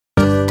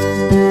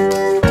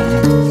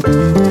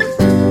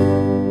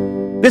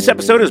This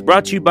episode is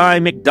brought to you by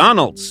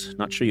McDonald's.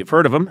 Not sure you've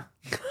heard of them.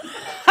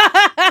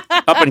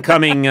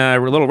 Up-and-coming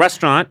little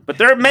restaurant, but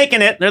they're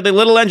making it. They're the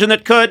little engine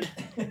that could.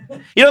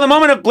 You know, the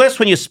moment of bliss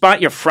when you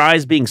spot your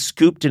fries being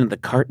scooped into the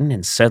carton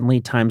and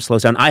suddenly time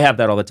slows down. I have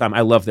that all the time.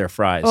 I love their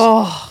fries.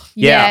 Oh,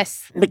 yeah.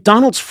 Yes.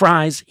 McDonald's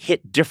fries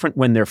hit different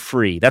when they're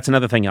free. That's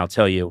another thing I'll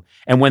tell you.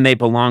 And when they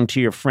belong to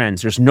your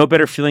friends. There's no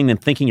better feeling than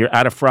thinking you're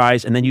out of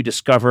fries and then you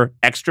discover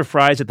extra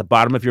fries at the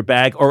bottom of your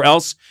bag. Or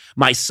else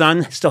my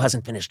son still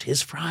hasn't finished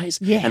his fries.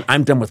 Yeah. And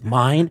I'm done with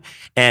mine.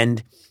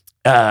 And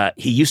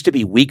he used to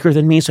be weaker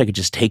than me, so I could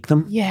just take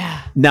them.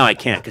 Yeah. Now I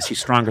can't because he's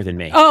stronger than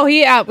me. Oh,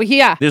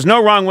 yeah. There's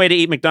no wrong way to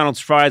eat McDonald's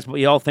fries, but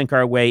we all think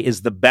our way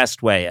is the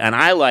best way. And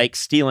I like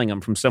stealing them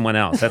from someone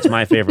else. That's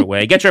my favorite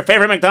way. Get your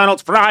favorite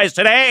McDonald's fries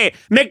today.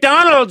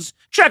 McDonald's!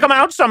 Check them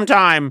out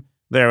sometime.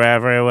 They're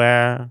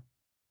everywhere.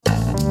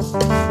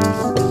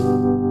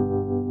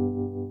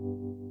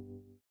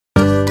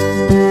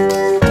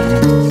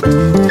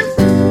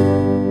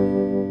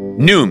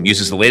 Noom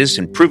uses the latest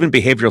in proven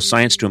behavioral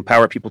science to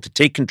empower people to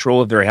take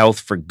control of their health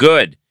for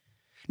good.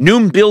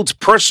 Noom builds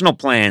personal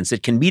plans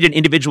that can meet an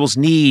individual's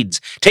needs,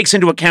 takes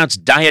into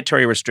account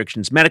dietary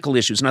restrictions, medical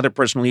issues, and other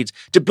personal needs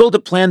to build a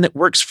plan that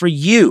works for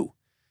you.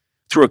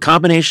 Through a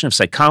combination of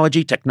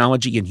psychology,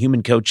 technology, and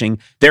human coaching,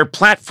 their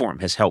platform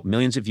has helped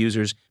millions of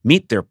users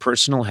meet their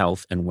personal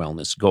health and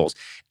wellness goals.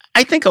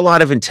 I think a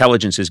lot of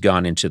intelligence has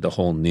gone into the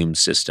whole Noom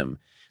system.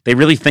 They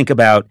really think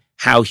about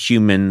how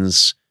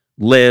humans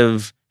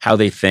live, how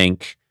they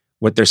think,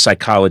 what their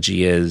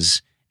psychology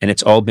is, and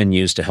it's all been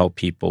used to help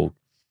people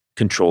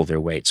control their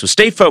weight. So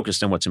stay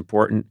focused on what's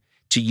important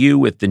to you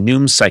with the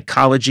Noom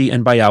psychology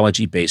and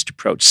biology-based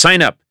approach.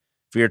 Sign up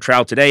for your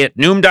trial today at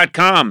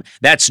Noom.com.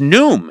 That's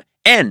Noom,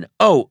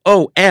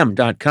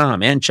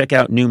 Noom.com. And check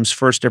out Noom's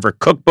first ever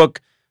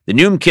cookbook, The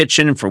Noom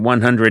Kitchen, for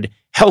 100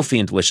 healthy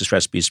and delicious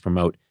recipes to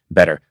promote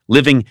better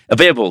living.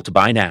 Available to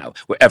buy now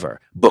wherever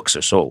books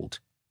are sold.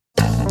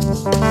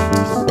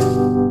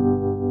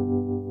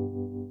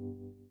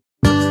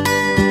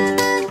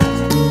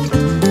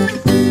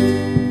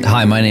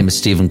 Hi, my name is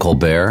Stephen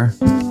Colbert,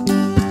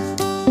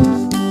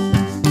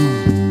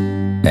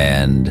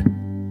 and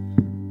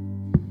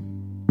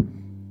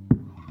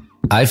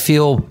I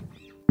feel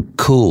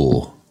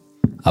cool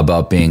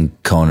about being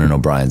Conan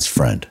O'Brien's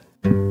friend.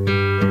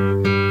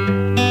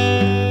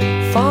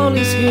 Fall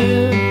is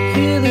here,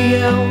 hear the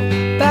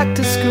yell, back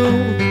to school,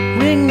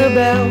 ring the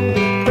bell,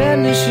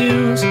 brand new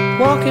shoes,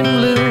 walking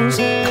blues,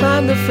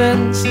 climb the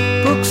fence,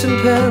 books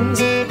and pens,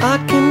 I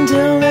can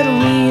tell that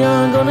we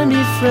are gonna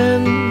be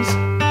friends.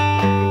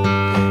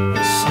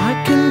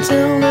 I can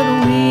tell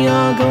that we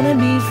are gonna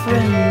be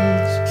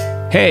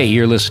friends. Hey,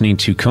 you're listening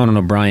to Conan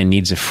O'Brien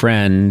Needs a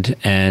Friend,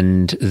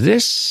 and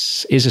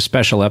this is a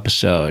special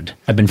episode.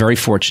 I've been very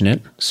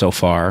fortunate so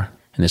far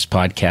in this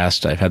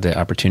podcast. I've had the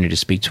opportunity to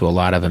speak to a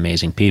lot of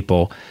amazing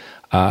people.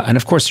 And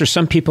of course, there's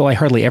some people I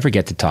hardly ever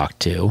get to talk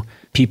to,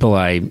 people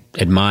I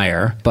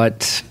admire,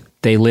 but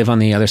they live on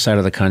the other side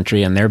of the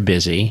country and they're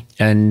busy.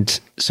 And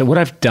so what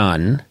I've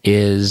done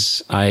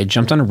is I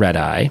jumped on a red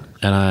eye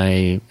and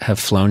I have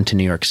flown to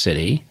New York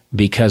City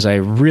because I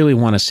really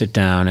want to sit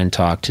down and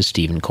talk to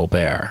Stephen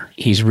Colbert.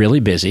 He's really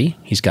busy.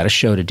 He's got a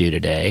show to do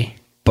today.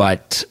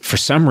 But for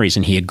some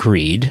reason, he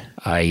agreed.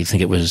 I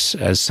think it was,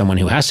 as someone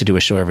who has to do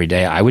a show every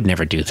day, I would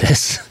never do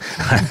this.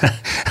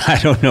 I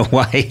don't know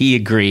why he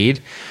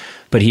agreed,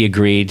 but he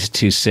agreed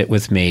to sit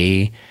with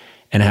me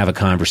and have a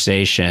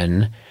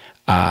conversation.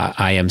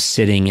 I am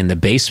sitting in the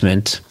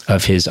basement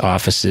of his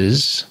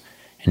offices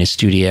in his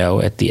studio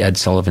at the Ed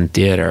Sullivan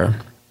Theater.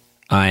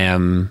 I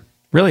am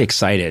really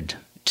excited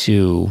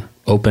to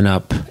open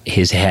up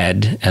his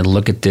head and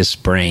look at this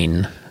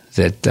brain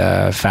that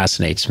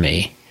fascinates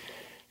me.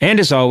 And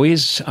as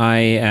always, I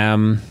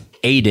am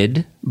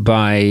aided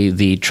by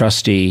the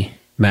trusty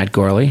Matt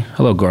Gorley.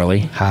 Hello, Gorley.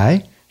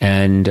 Hi.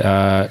 And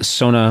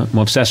Sona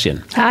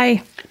Movsesian.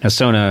 Hi. Now,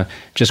 Sona,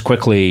 just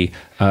quickly,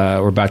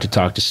 we're about to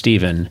talk to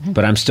Stephen,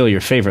 but I'm still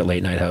your favorite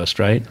late night host,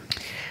 right?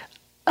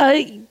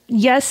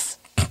 Yes.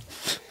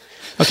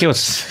 Okay,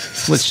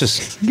 let's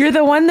just... You're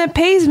the one that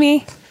pays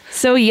me.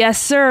 So yes,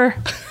 sir.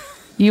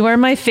 You are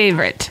my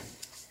favorite.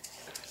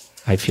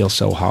 I feel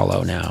so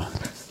hollow now.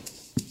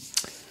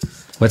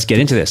 Let's get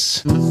into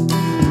this.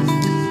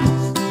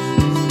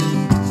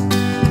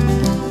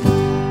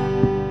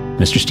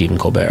 Mr. Stephen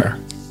Colbert.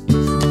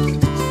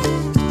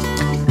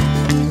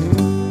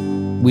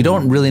 We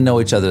don't really know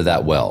each other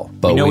that well.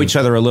 But we know each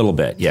other a little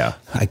bit, yeah.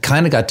 I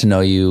kind of got to know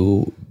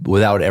you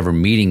without ever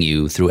meeting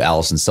you through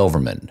Allison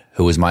Silverman,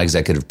 who was my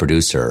executive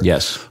producer.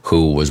 Yes.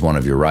 Who was one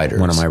of your writers.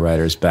 One of my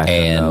writers back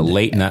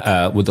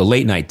with the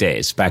late night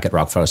days back at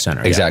Rockefeller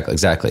Center.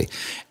 Exactly.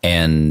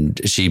 And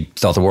she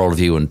thought the world of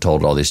you and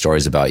told all these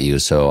stories about you.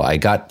 So I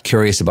got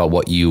curious about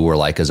what you were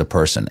like as a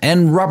person.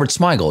 And Robert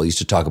Smigel used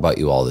to talk about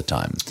you all the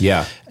time.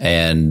 Yeah.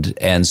 And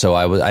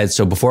so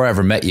so before I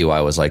ever met you,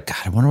 I was like, God,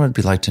 I wonder what it'd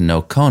be like to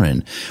know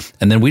Conan.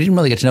 And then we didn't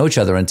really get to know each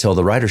other until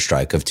the writer's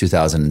strike of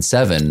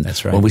 2007.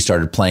 That's right. When we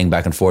started playing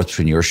back and forth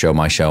between your show,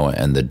 my show,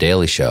 and The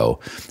Daily Show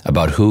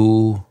about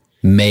who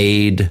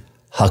made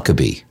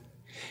Huckabee.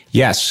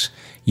 Yes.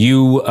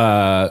 You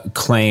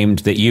claimed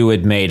that you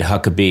had made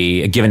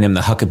Huckabee, given him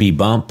the Huckabee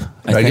bump.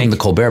 I gave think him the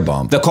Colbert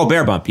bump. The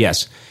Colbert bump,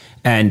 yes.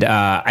 And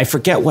I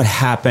forget what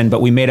happened,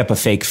 but we made up a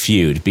fake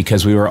feud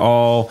because we were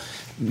all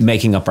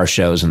making up our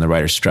shows in the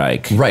writer's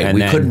strike. Right. And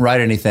we then, couldn't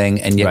write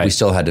anything, and yet we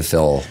still had to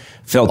fill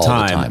all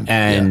time. the time.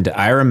 And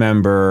I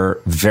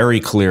remember very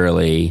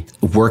clearly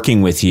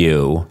working with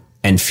you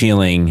and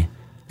feeling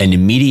an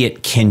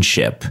immediate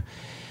kinship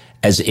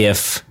as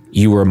if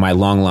you were my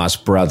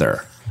long-lost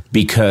brother.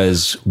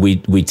 Because we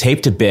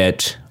taped a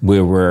bit.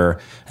 I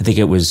think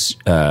it was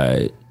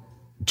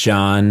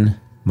John,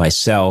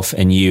 myself,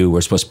 and you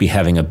were supposed to be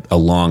having a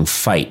long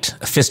fight,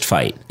 a fist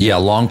fight. Yeah,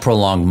 long,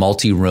 prolonged,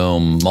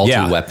 multi-room,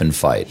 multi-weapon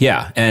fight.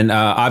 Yeah, and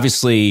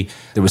obviously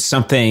there was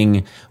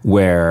something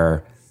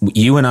where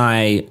you and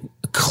I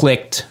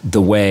clicked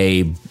the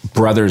way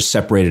brothers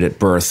separated at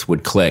birth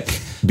would click,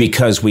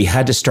 because we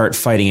had to start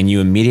fighting, and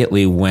you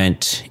immediately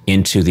went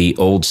into the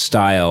old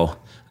style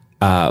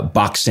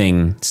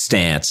boxing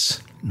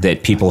stance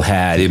that people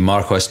had. The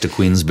Marquess de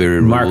Queensberry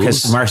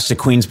rules. Marquess de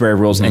Queensberry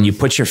rules. And you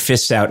put your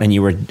fists out and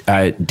you were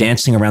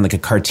dancing around like a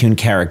cartoon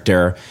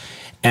character.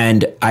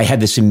 And I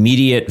had this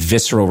immediate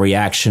visceral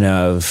reaction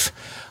of,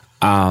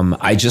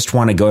 I just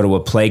want to go to a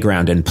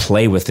playground and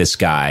play with this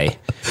guy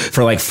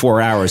for like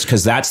 4 hours.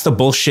 Because that's the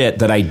bullshit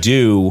that I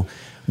do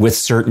with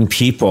certain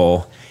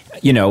people.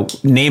 You know,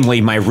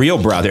 namely my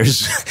real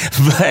brothers.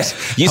 But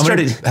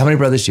How many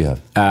brothers do you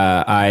have?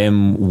 I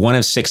am one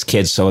of 6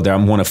 kids, so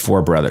I'm one of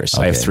 4 brothers.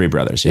 Okay. I have 3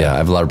 brothers. Yeah, I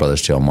have a lot of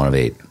brothers too. I'm one of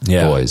 8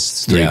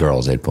 boys. 3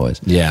 girls, 8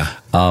 boys. Yeah.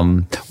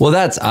 Well,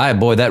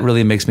 that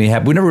really makes me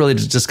happy. We never really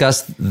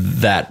discussed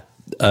that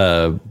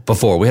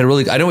before. We had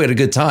we had a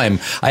good time.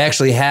 I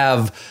actually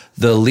have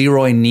the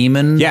Leroy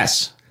Neiman.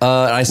 Yes.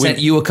 I sent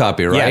you a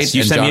copy, right? Yes,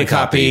 you sent me a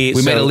copy.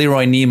 We made a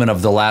Leroy Neiman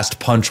of the last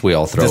punch we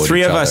all throw. The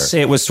 3 of us,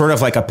 it was sort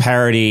of like a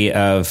parody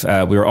of,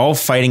 we were all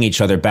fighting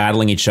each other,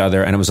 battling each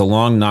other, and it was a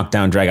long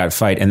knockdown, drag-out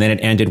fight. And then it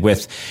ended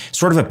with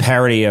sort of a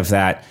parody of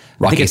that.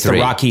 I think it's the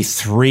Rocky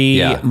 3.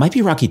 Yeah. It might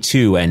be Rocky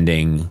 2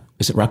 ending.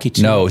 Is it Rocky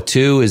 2? No,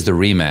 2 is the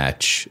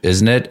rematch,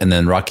 isn't it? And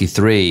then Rocky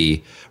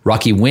 3...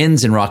 Rocky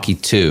wins in Rocky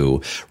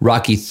 2.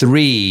 Rocky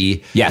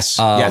 3... Yes.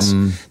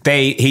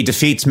 He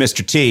defeats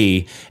Mr.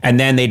 T, and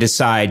then they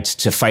decide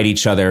to fight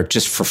each other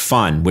just for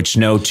fun, which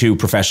no 2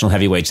 professional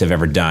heavyweights have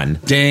ever done.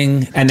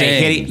 Ding. And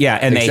ding.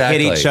 They hit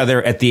each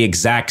other at the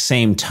exact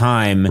same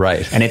time.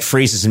 Right. And it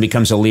freezes and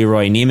becomes a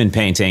Leroy Neiman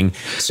painting.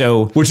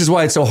 Which is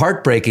why it's so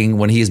heartbreaking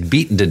when he is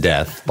beaten to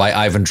death by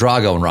Ivan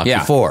Drago in Rocky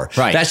 4.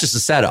 Right. That's just a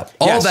setup.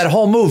 That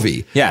whole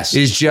movie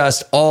is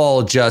just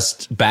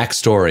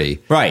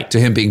backstory to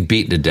him being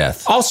beaten to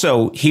death.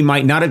 Also, he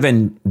might not have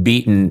been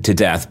beaten to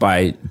death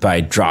by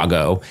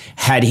Drago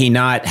had he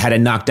not had a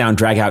knockdown,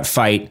 drag-out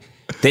fight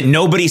that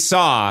nobody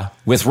saw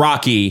with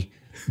Rocky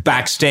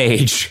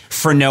backstage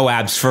for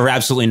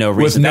absolutely no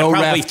reason.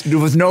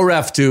 With no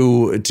ref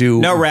to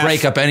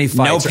break up any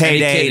fights, no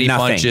payday, or any kidney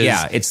nothing. punches.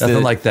 Yeah, it's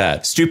nothing like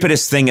that.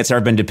 Stupidest thing that's ever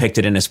been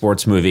depicted in a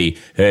sports movie.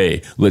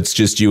 Hey, let's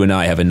just you and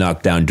I have a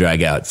knockdown,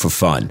 drag out for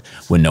fun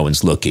when no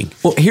one's looking.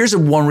 Well, here's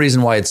one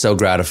reason why it's so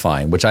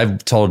gratifying, which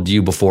I've told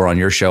you before on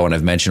your show, and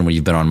I've mentioned when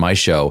you've been on my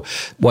show.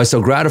 Why it's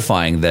so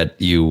gratifying that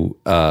you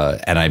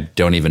and I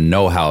don't even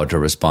know how to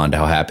respond to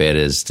how happy it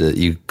is that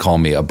you call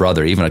me a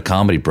brother, even a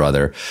comedy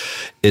brother,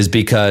 is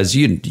because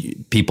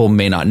people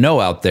may not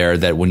know out there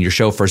that when your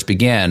show first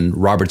began,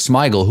 Robert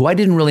Smigel, who I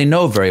didn't really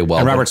know very well.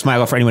 And Robert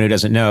Smigel, for anyone who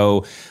doesn't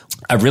know,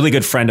 a really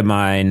good friend of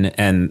mine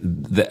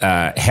and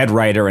the head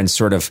writer and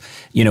sort of,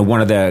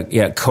 one of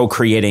the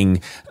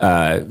co-creating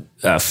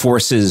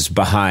forces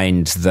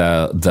behind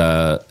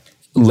the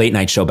late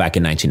night show back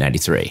in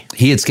 1993.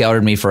 He had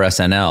scouted me for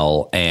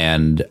SNL,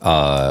 and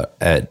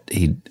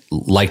he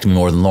liked me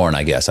more than Lauren,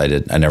 I guess. I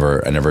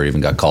never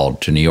even got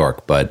called to New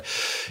York, but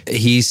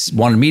he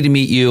wanted me to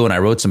meet you, and I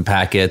wrote some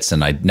packets,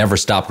 and I never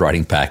stopped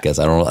writing packets.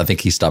 I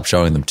think he stopped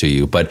showing them to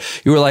you, but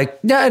you were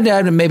like, nah,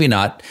 maybe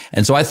not.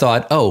 And so I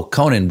thought, oh,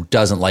 Conan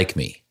doesn't like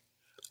me.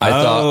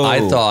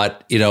 I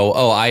thought,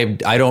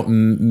 I don't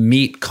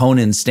meet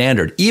Conan's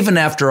standard, even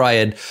after I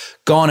had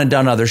gone and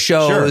done other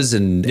shows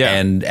and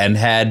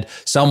had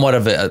somewhat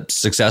of a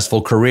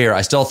successful career.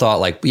 I still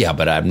thought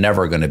but I'm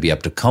never going to be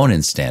up to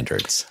Conan's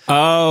standards.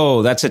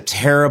 Oh, that's a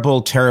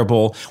terrible,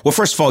 terrible. Well,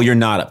 first of all, you're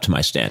not up to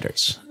my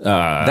standards.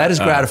 That is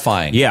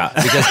gratifying. Yeah.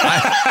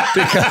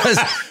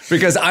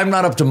 Because I'm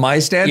not up to my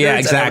standards. Yeah,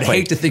 exactly. And I would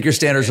hate to think your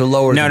standards are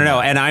lower. No.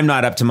 And I'm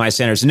not up to my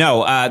standards.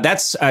 No,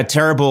 that's a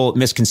terrible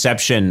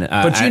misconception.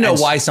 But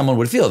why someone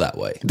would feel that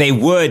way. They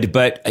would,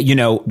 but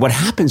what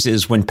happens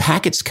is when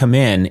packets come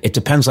in, it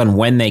depends on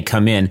when they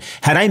come in.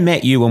 Had I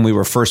met you when we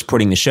were first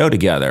putting the show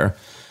together,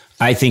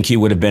 I think you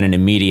would have been an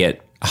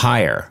immediate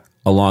hire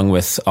along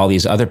with all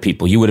these other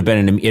people. You would have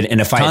been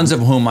tons of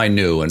whom I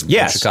knew in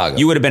Chicago.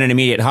 You would have been an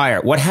immediate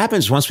hire. What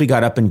happens once we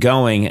got up and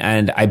going,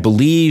 and I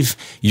believe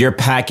your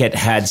packet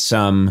had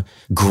some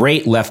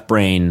great left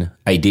brain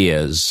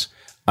ideas.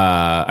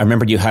 I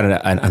remember you had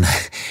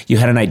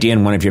an idea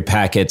in one of your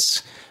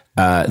packets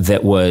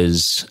that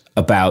was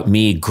about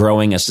me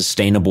growing a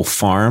sustainable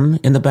farm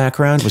in the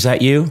background. Was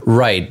that you?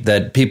 Right.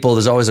 That people,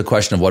 there's always a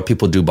question of what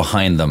people do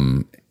behind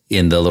them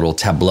in the little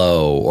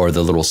tableau or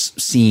the little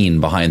scene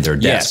behind their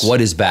desk. Yes.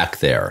 What is back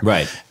there?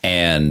 Right.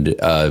 And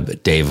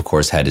Dave, of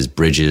course, had his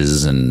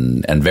bridges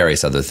and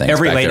various other things.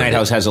 Every back late there. night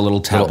house has a little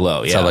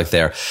tableau. Stuff like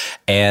there.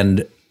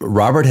 And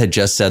Robert had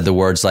just said the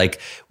words like,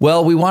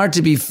 well, we want it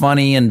to be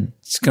funny and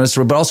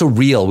but also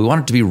real. We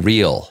want it to be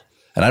real.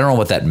 And I don't know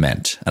what that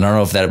meant. And I don't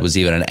know if that was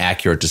even an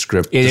accurate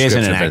description. It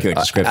isn't an accurate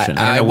description.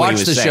 I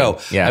watched the show.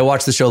 Yeah. I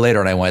watched the show later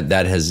and I went,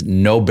 that has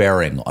no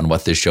bearing on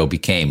what this show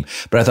became.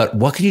 But I thought,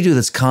 what can you do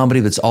that's comedy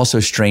that's also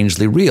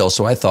strangely real?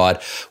 So I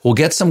thought, we'll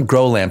get some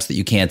grow lamps that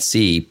you can't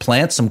see,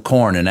 plant some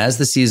corn. And as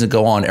the season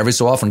go on, every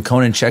so often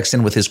Conan checks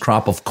in with his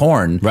crop of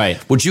corn, right,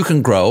 which you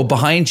can grow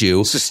behind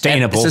you.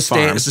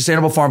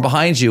 Sustainable farm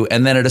behind you.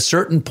 And then at a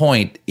certain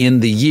point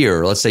in the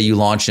year, let's say you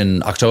launch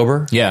in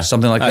October. Yeah.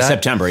 Something like that.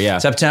 September. Yeah.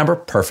 September.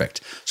 Perfect.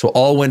 So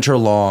all winter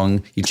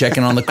long, you check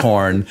in on the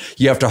corn.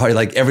 You have to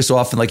like every so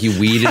often, like you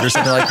weed it or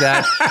something like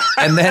that.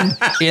 And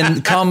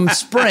then come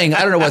spring,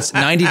 I don't know what's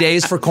 90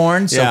 days for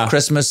corn. So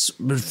Christmas,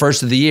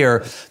 first of the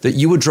year, that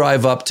you would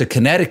drive up to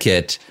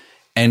Connecticut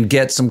and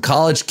get some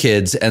college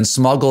kids and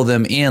smuggle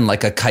them in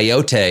like a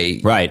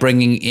coyote, right,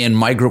 bringing in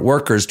migrant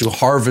workers to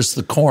harvest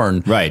the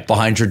corn, right,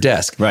 behind your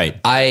desk. Right.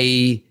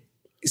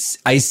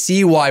 I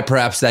see why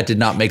perhaps that did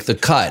not make the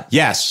cut.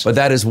 Yes. But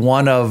that is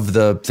one of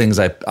the things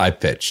I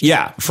pitched.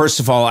 Yeah.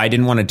 First of all, I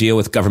didn't want to deal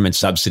with government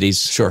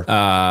subsidies. Sure.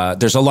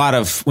 There's a lot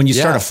of, when you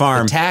start a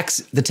farm.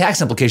 The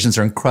tax implications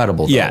are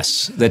incredible, though.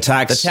 Yes. The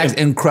tax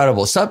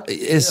incredible.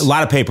 A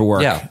lot of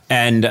paperwork. Yeah.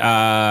 And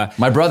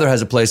my brother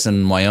has a place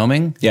in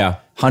Wyoming. Yeah.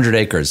 100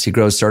 acres. He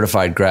grows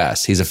certified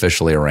grass. He's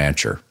officially a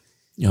rancher.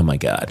 Oh my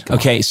God.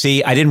 Okay.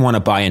 See, I didn't want to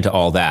buy into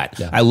all that.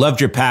 Yeah. I loved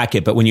your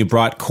packet, but when you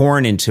brought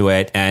corn into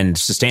it and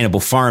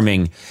sustainable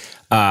farming,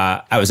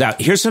 I was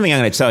out. Here's something I'm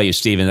going to tell you,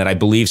 Stephen, that I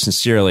believe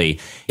sincerely.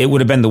 It would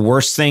have been the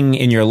worst thing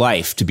in your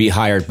life to be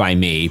hired by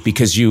me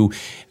because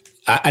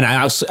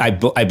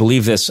I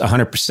believe this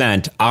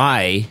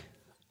 100%.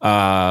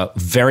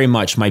 Very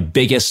much my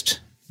biggest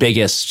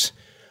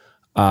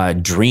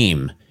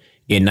dream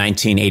in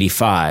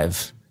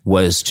 1985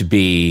 was to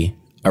be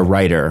a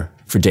writer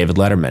for David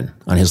Letterman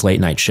on his late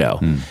night show.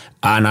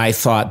 And I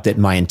thought that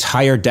my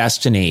entire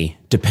destiny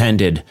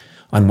depended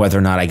on whether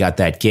or not I got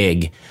that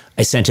gig.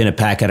 I sent in a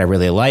packet I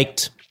really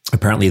liked.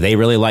 Apparently they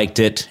really liked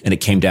it. And it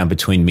came down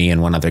between me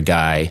and one other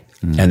guy.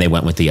 And they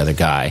went with the other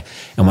guy.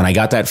 And when I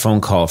got that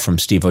phone call from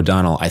Steve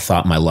O'Donnell, I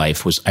thought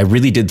I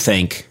really did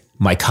think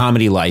my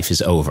comedy life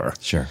is over.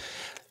 Sure.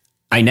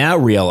 I now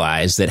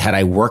realize that had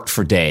I worked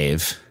for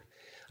Dave,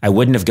 I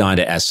wouldn't have gone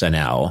to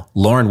SNL.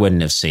 Lauren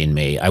wouldn't have seen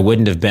me. I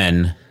wouldn't have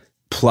been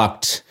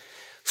plucked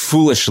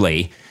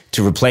foolishly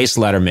to replace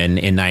Letterman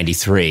in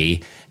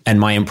 93, and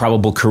my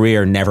improbable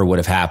career never would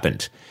have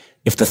happened.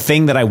 If the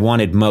thing that I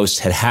wanted most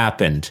had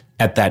happened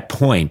at that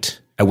point,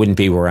 I wouldn't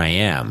be where I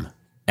am.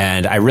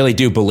 And I really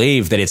do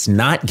believe that it's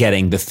not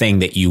getting the thing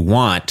that you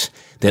want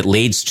that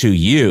leads to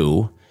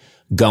you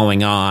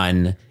going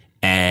on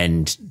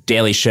and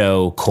Daily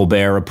Show,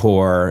 Colbert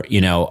Report,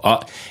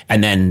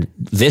 and then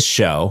this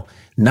show,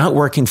 not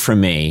working for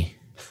me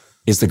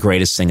is the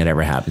greatest thing that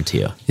ever happened to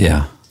you.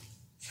 Yeah.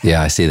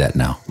 Yeah, I see that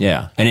now.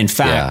 Yeah. And in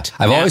fact,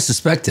 I've always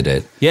suspected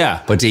it.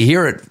 Yeah. But to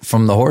hear it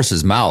from the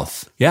horse's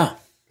mouth. Yeah.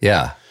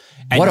 Yeah.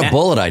 And what a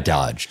bullet I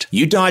dodged.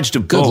 You dodged a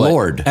bullet. Good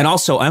Lord. And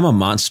also, I'm a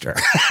monster.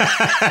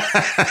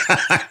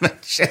 I'm a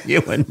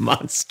genuine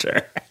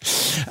monster.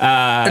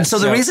 And so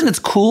the reason it's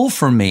cool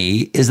for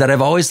me is that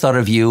I've always thought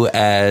of you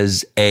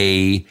as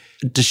a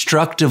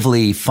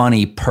destructively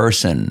funny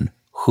person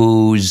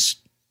whose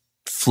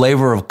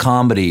flavor of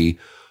comedy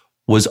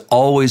was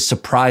always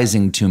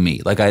surprising to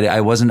me. Like I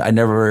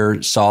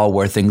never saw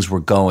where things were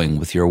going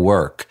with your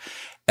work.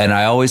 And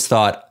I always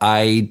thought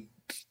I'll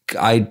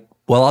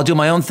do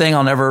my own thing.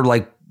 I'll never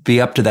be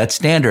up to that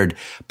standard.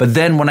 But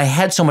then when I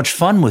had so much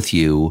fun with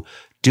you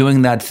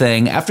doing that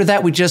thing, after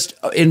that, we just,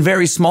 in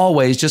very small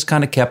ways, just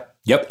kind of kept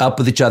up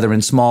with each other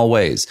in small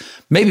ways.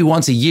 Maybe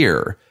once a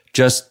year,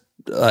 just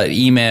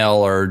email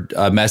or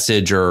a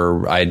message,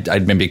 or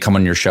I'd maybe come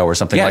on your show or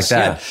something like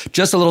that. Yeah.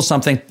 Just a little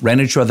something. Ran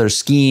into each other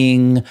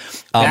skiing.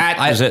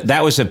 That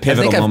was a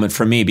pivotal moment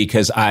for me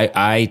because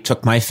I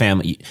took my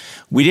family.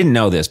 We didn't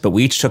know this, but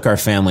we each took our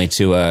family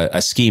to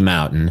a ski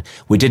mountain.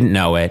 We didn't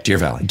know it. Deer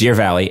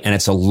Valley. And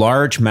it's a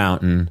large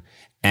mountain.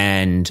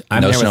 And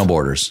I'm no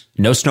snowboarders.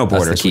 No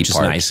snowboarders, That's the key which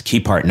part. is nice. Key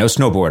part. No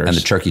snowboarders. And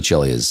the turkey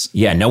chili is.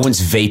 Yeah, no one's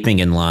vaping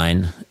in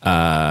line.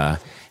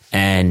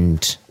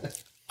 And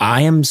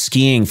I am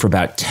skiing for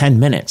about 10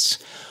 minutes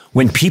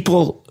when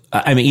people,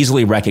 I'm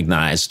easily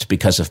recognized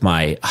because of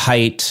my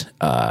height,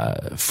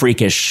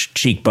 freakish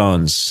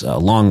cheekbones,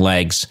 long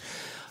legs.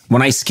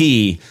 When I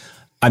ski,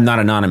 I'm not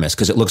anonymous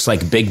because it looks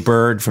like Big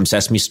Bird from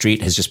Sesame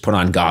Street has just put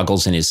on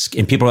goggles and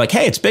people are like,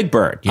 hey, it's Big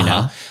Bird, you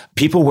know?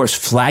 People were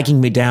flagging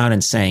me down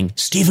and saying,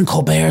 Stephen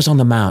Colbert's on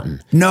the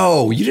mountain.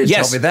 No, you didn't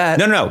tell me that.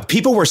 No.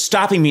 People were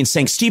stopping me and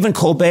saying, Stephen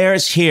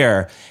Colbert's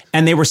here.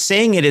 And they were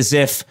saying it as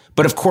if,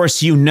 but of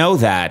course you know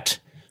that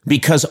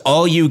because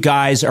all you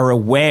guys are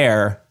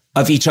aware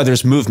of each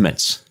other's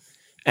movements.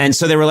 And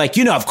so they were like,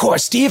 of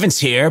course, Steven's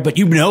here, but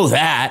you know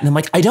that. And I'm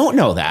like, I don't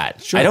know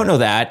that. Sure. I don't know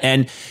that.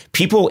 And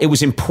it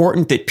was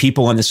important that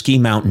people on the ski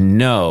mountain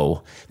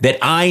know that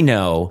I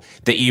know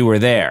that you were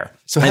there.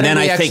 So how did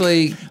we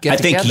actually get together? I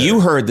think you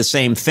heard the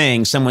same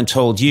thing. Someone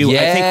told you. Yeah.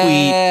 I think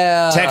we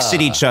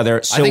texted each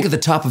other. So, I think at the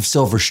top of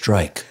Silver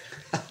Strike.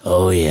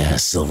 Oh, yeah,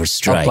 Silver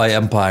Strike. Up by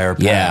Empire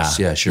Pass.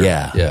 Yeah, sure.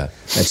 Yeah.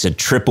 That's a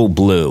triple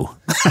blue.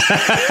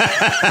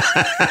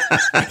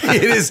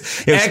 It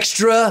is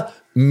extra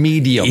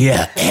medium.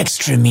 Yeah,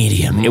 extra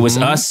medium. Mm-hmm. It was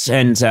us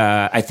and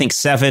I think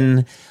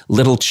 7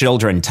 little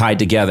children tied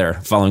together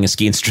following a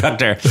ski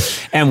instructor.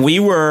 And we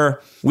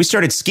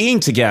started skiing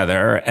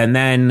together, and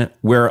then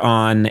we're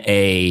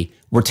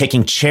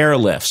taking chair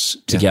lifts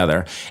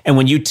together. Yeah. And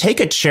when you take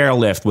a chair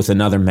lift with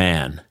another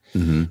man,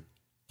 I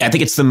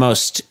think it's the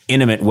most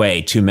intimate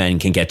way 2 men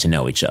can get to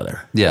know each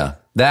other. Yeah.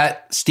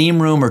 That steam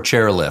room or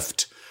chair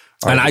lift.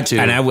 I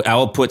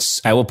will put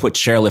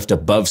chairlift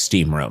above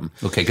steam room.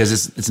 Okay, because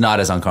it's not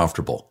as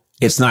uncomfortable.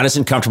 It's not as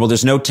uncomfortable.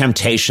 There's no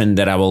temptation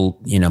that I will,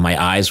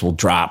 my eyes will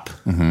drop.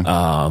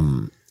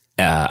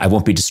 I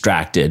won't be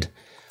distracted.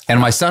 And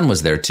my son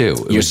was there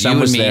too. Your son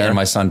was there, and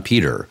my son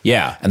Peter.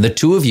 Yeah, and the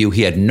two of you,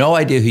 he had no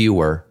idea who you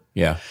were.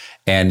 Yeah.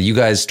 And you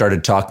guys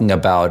started talking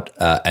about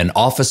an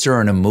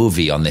officer in a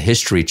movie on the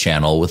History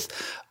Channel with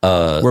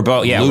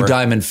Lou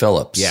Diamond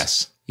Phillips.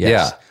 Yes.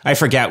 Yeah. I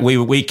forget.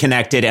 We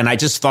connected, and I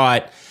just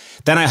thought.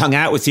 Then I hung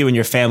out with you and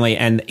your family,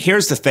 and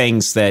here's the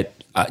things that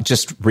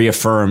just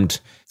reaffirmed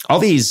all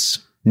these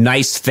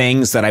nice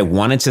things that I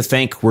wanted to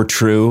think were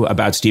true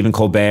about Stephen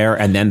Colbert,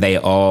 and then they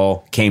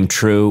all came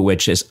true,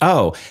 which is,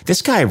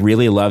 this guy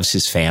really loves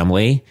his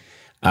family.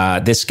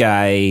 This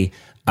guy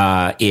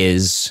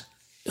is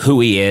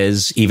who he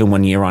is, even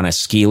when you're on a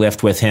ski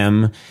lift with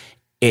him.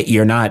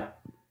 You're not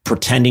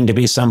pretending to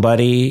be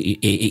somebody,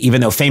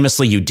 even though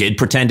famously you did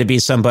pretend to be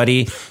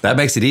somebody. That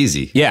makes it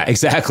easy. Yeah,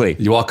 exactly.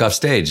 You walk off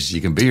stage,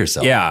 you can be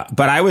yourself. Yeah,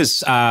 but I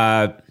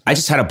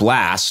just had a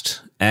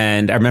blast,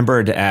 and I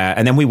remembered,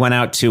 and then we went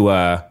out to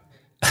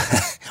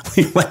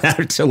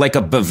like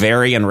a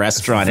Bavarian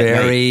restaurant.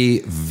 Very,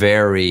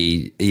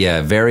 very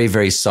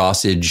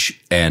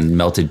sausage and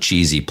melted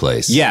cheesy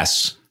place.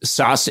 Yes.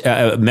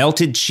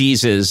 Melted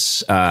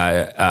cheeses,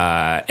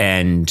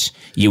 and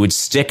you would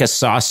put a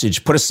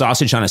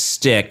sausage on a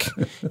stick,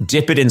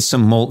 dip it in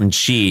some molten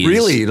cheese.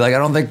 Really? Like,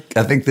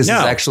 I think this is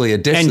actually a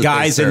dish. And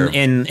guys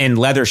in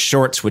leather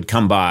shorts would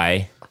come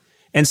by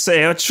and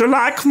say, "Would you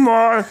like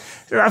more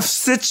of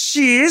the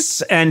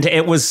cheese?" And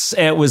it was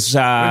would you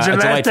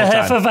like the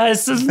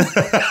Hefeweizen?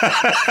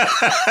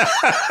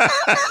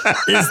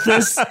 Is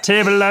this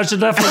table large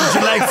enough? Would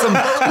you like some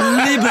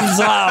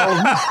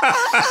Lebensraum?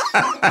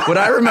 What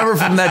I remember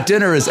from that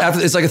dinner is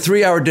it's like a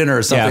 3-hour dinner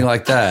or something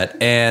like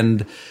that,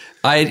 and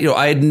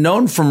I had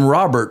known from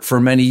Robert for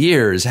many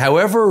years.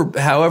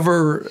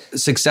 However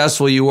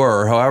successful you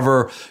were,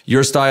 however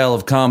your style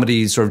of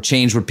comedy sort of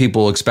changed what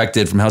people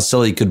expected from how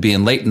silly it could be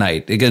in late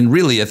night. Again,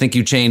 really, I think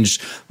you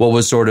changed what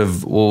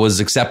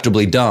was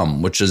acceptably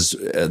dumb, which is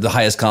the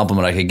highest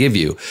compliment I could give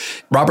you.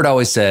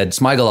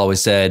 Smigel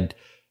always said,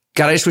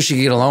 God, I just wish you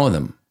could get along with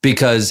him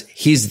because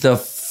he's the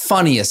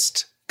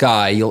funniest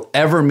guy you'll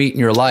ever meet in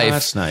your life. Oh,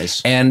 that's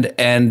nice. And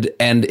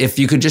if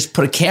you could just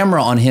put a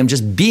camera on him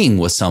just being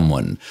with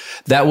someone,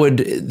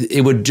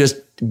 it would just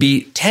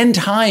be 10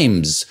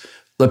 times.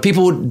 But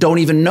people don't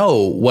even know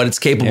what it's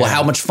capable,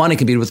 how much fun it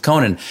can be with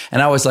Conan.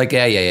 And I was like,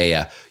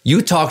 yeah.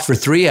 You talked for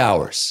 3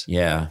 hours.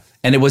 Yeah.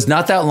 And it was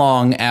not that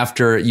long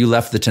after you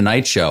left the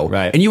Tonight Show.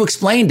 Right. And you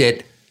explained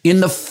it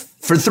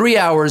for 3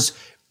 hours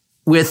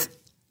with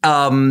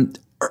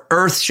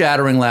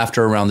earth-shattering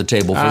laughter around the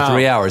table for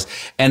 3 hours.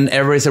 And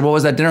everybody said, what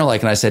was that dinner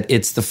like? And I said,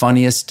 it's the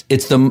funniest,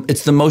 it's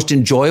the most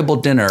enjoyable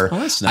dinner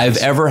I've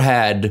ever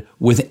had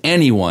with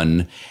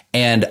anyone.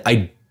 And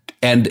I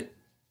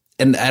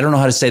don't know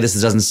how to say this.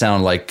 It doesn't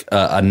sound like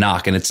a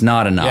knock, and it's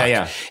not a knock.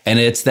 Yeah. And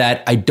it's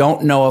that I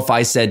don't know if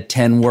I said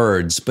 10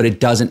 words, but it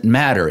doesn't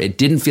matter. It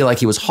didn't feel like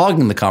he was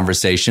hogging the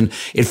conversation.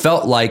 It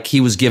felt like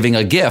he was giving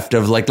a gift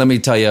of like, let me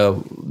tell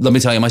you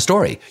my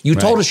story. You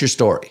told us your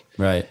story.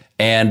 Right.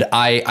 And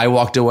I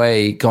walked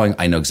away going,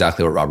 I know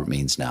exactly what Robert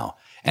means now.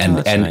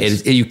 And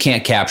nice. You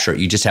can't capture it.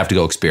 You just have to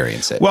go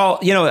experience it. Well,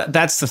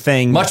 that's the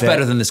thing. Much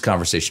better than this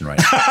conversation right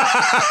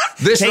now.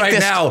 This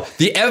now,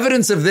 the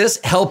evidence of this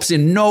helps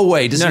in no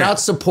way, does not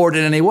support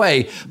in any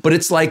way, but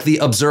it's like the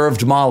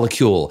observed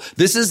molecule.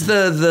 This is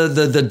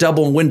the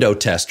double window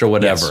test or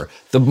whatever. Yes.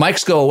 The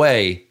mics go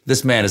away.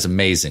 This man is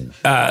amazing.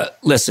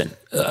 Listen,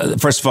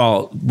 first of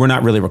all, we're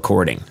not really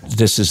recording.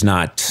 This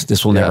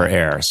will never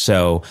air.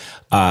 So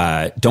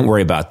don't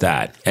worry about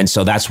that. And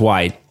so that's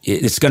why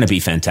it's going to be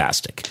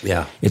fantastic.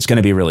 Yeah. It's going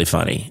to be really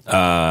funny.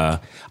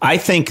 I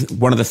think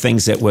one of the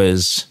things that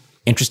was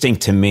interesting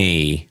to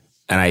me,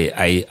 and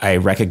I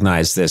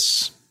recognize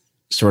this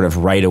sort of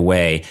right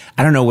away.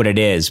 I don't know what it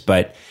is,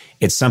 but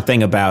it's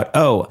something about,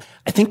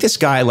 I think this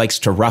guy likes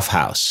to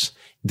roughhouse.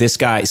 This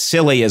guy,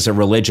 silly is a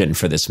religion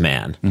for this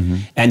man.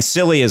 And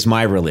silly is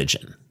my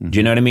religion. Do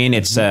you know what I mean?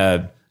 It's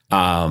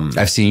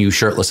I've seen you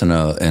shirtless in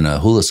a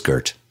hula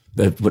skirt.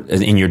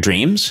 in your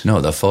dreams?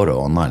 No, the photo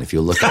online. If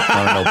you look at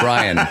Conan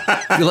O'Brien,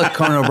 if you look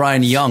Conan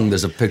O'Brien young,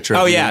 there's a picture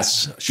of you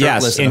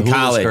shirtless in a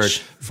college hula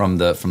skirt from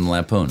the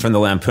Lampoon. From the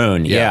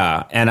Lampoon,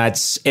 yeah. And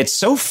it's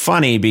so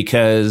funny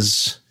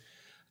because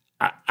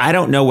I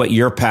don't know what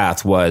your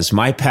path was.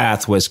 My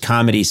path was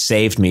comedy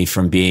saved me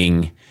from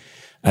being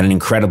an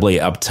incredibly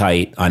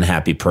uptight,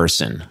 unhappy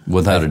person.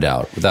 Without a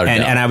doubt.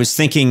 And I was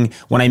thinking,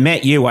 when I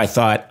met you, I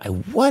thought, I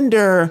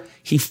wonder,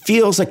 he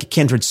feels like a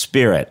kindred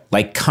spirit,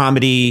 like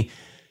comedy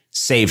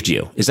saved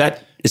you. Is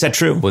that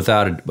true?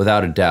 Without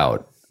a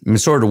doubt. I mean,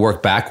 sort of to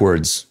work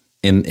backwards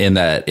in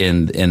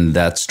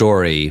that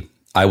story,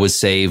 I was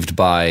saved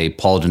by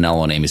Paul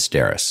Dinello and Amy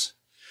Sedaris,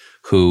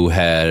 who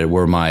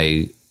were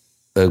my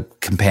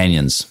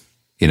companions.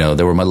 You know,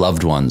 they were my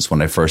loved ones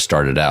when I first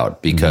started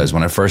out. Because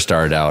when I first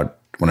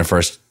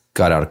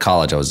got out of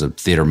college, I was a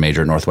theater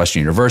major at Northwestern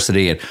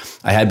University, and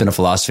I had been a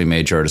philosophy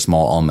major at a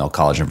small all-male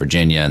college in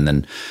Virginia. And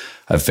then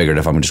I figured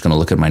if I'm just going to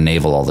look at my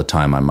navel all the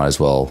time, I might as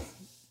well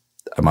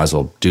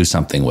do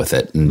something with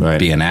it and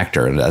be an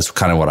actor. And that's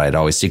kind of what I'd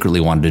always secretly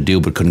wanted to do,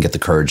 but couldn't get the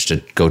courage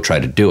to go try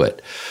to do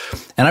it.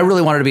 And I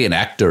really wanted to be an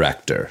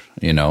actor.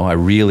 You know,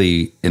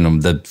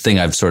 the thing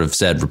I've sort of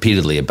said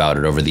repeatedly about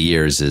it over the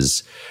years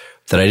is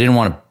that I didn't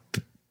want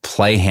to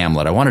play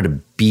Hamlet. I wanted to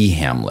be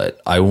Hamlet.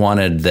 I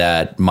wanted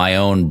that my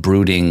own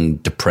brooding,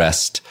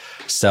 depressed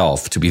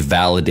self to be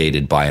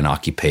validated by an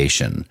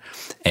occupation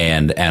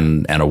and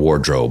a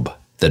wardrobe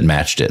that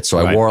matched it. So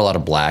I wore a lot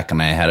of black,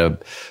 and I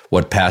had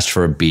what passed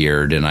for a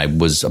beard, and I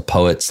was a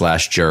poet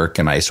 / jerk,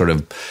 and I sort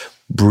of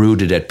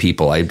brooded at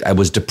people. I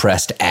was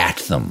depressed at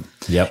them.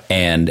 Yep.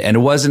 And it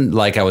wasn't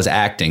like I was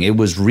acting. It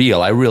was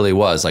real. I really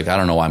was. Like, I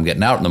don't know why I'm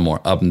getting out of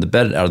the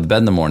bed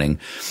in the morning.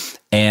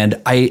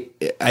 And I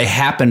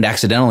happened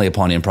accidentally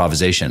upon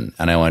improvisation,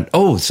 and I went,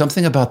 oh,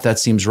 something about that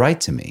seems right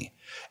to me.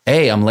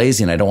 A, I'm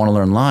lazy and I don't want to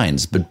learn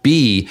lines. But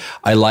B,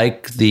 I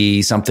like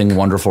the something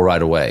wonderful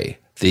right away.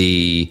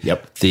 The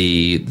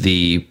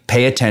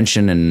pay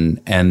attention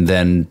and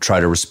then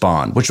try to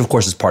respond, which of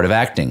course is part of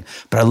acting.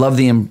 But I love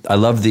the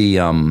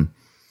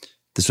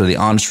sort of the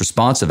honest,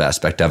 responsive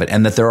aspect of it,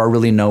 and that there are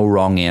really no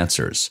wrong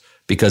answers.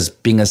 Because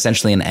being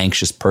essentially an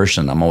anxious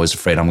person, I'm always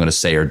afraid I'm going to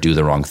say or do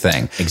the wrong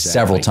thing. Exactly.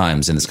 Several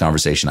times in this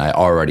conversation, I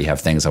already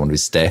have things I want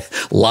to be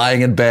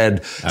lying in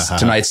bed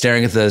tonight,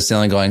 staring at the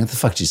ceiling, going, "What the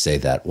fuck did you say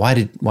that? Why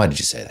did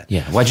you say that?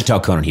 Yeah, why'd you tell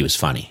Conan he was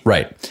funny?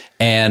 Right,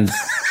 and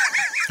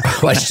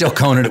why'd you tell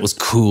Conan it was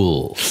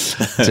cool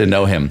to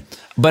know him?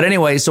 But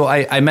anyway, so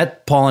I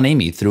met Paul and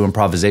Amy through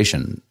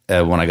improvisation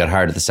when I got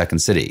hired at the Second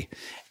City,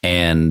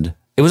 and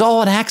it was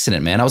all an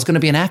accident, man. I was going to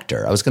be an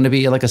actor. I was going to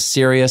be like a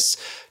serious,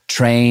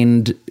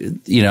 trained,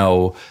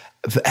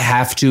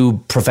 have to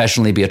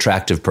professionally be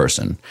attractive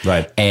person.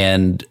 Right.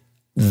 And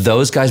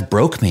those guys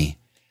broke me.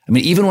 I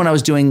mean, even when I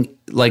was doing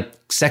like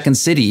Second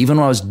City, even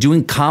when I was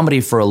doing comedy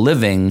for a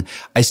living,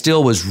 I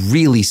still was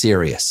really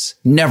serious.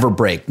 Never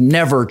break,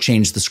 never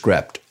change the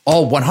script.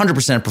 All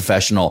 100%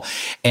 professional.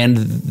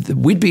 And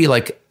we'd be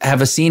like, have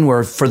a scene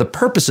where for the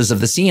purposes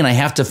of the scene, I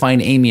have to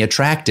find Amy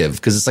attractive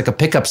because it's like a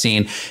pickup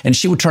scene. And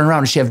she would turn around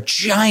and she'd have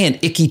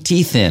giant icky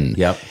teeth in.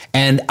 Yep.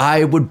 And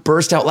I would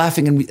burst out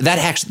laughing. And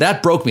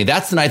that broke me.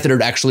 That's the night that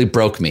it actually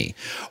broke me.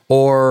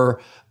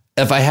 Or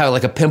if I had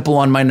like a pimple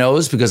on my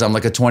nose because I'm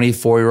like a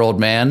 24-year-old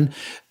man,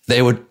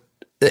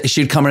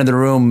 she'd come into the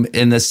room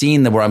in the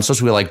scene where I'm supposed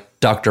to be like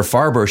Dr.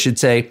 Farber. She'd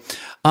say,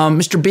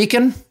 Mr.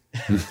 Beacon,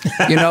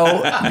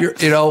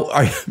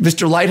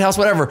 Mr. Lighthouse,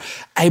 whatever.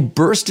 I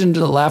burst into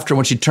the laughter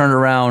when she turned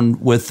around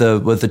with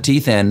the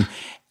teeth in.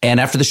 And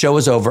after the show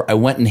was over, I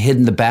went and hid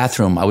in the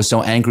bathroom. I was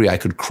so angry I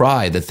could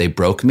cry that they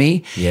broke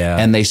me. Yeah.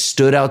 And they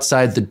stood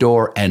outside the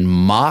door and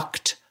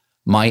mocked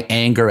my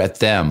anger at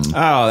them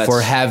for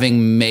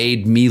having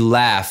made me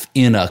laugh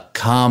in a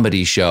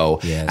comedy show.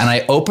 Yes. And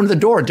I opened the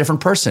door, a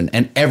different person,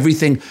 and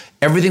everything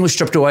was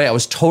stripped away. I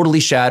was totally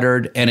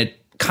shattered, and it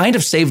kind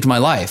of saved my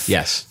life.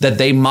 Yes. That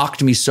they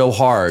mocked me so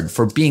hard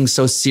for being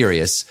so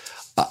serious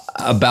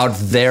about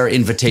their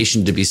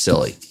invitation to be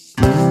silly.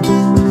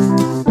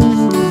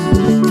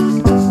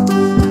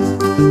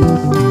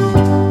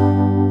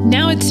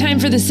 Now it's time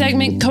for the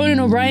segment Conan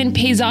O'Brien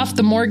pays off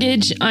the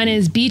mortgage on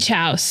his beach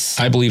house.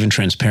 I believe in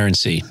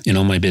transparency in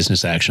all my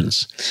business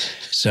actions.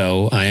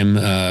 So I am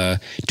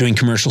doing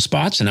commercial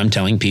spots, and I'm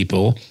telling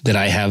people that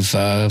I have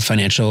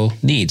financial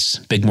needs,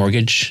 big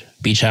mortgage,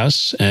 beach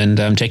house, and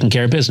I'm taking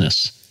care of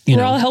business.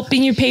 We're all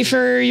helping you pay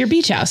for your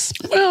beach house.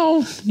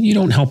 Well, you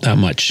don't help that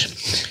much.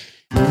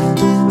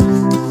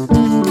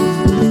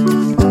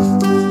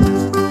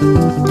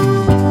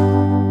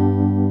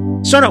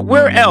 Sona,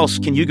 where else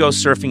can you go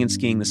surfing and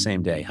skiing the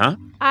same day, huh?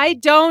 I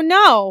don't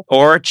know.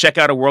 Or check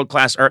out a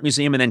world-class art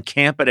museum and then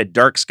camp at a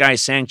dark sky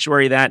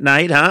sanctuary that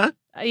night, huh?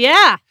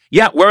 Yeah.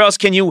 Yeah, where else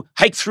can you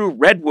hike through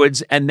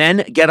redwoods and then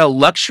get a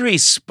luxury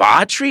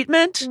spa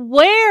treatment?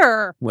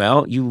 Where?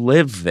 Well, you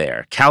live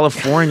there.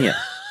 California.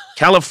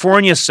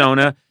 California,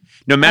 Sona.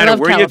 No matter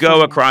where you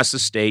go across the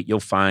state,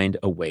 you'll find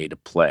a way to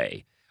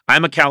play.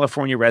 I'm a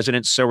California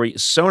resident, so are you.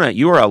 Sona,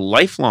 you are a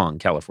lifelong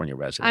California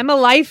resident. I'm a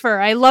lifer.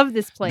 I love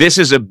this place. This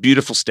is a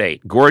beautiful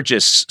state.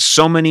 Gorgeous.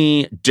 So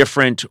many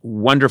different,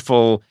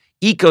 wonderful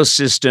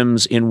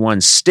ecosystems in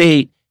one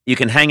state. You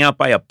can hang out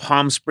by a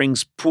Palm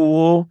Springs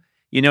pool.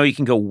 You know, you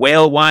can go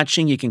whale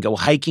watching. You can go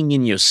hiking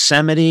in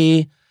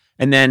Yosemite.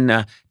 And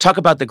then talk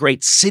about the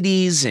great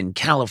cities in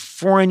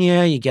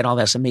California. You get all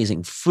this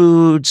amazing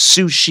food,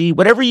 sushi,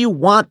 whatever you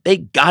want, they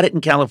got it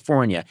in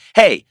California.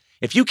 Hey,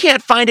 if you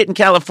can't find it in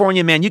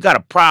California, man, you got a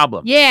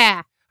problem.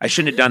 Yeah. I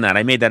shouldn't have done that.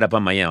 I made that up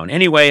on my own.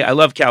 Anyway, I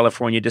love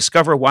California.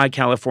 Discover why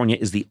California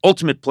is the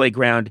ultimate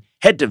playground.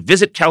 Head to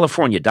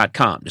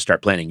visitcalifornia.com to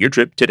start planning your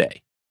trip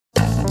today.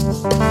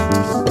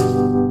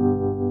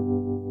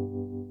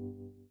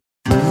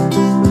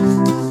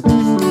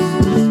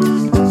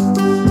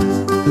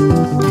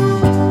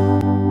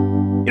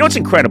 You know, it's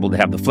incredible to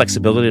have the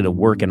flexibility to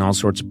work in all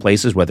sorts of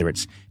places, whether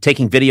it's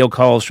taking video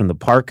calls from the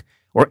park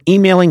or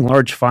emailing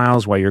large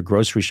files while you're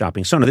grocery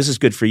shopping. Sona, this is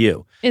good for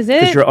you. Is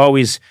it? Because you're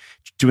always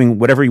doing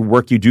whatever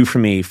work you do for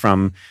me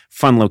from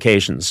fun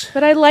locations.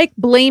 But I like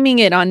blaming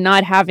it on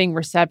not having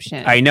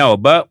reception. I know,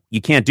 but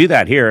you can't do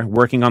that here.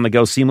 Working on the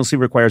go seamlessly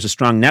requires a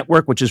strong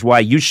network, which is why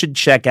you should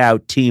check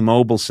out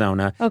T-Mobile,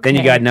 Sona. Okay. Then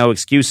you got no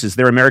excuses.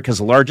 They're America's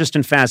largest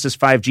and fastest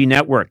 5G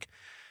network.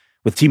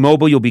 With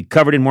T-Mobile, you'll be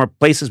covered in more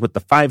places with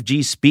the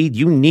 5G speed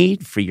you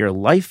need for your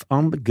life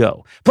on the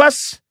go.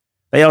 Plus,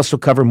 they also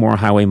cover more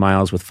highway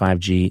miles with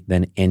 5G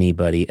than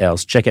anybody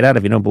else. Check it out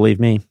if you don't believe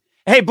me.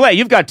 Hey, Blay,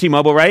 you've got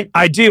T-Mobile, right?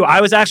 I do.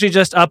 I was actually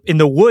just up in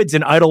the woods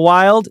in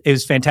Idlewild. It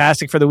was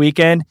fantastic for the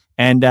weekend,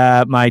 and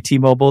my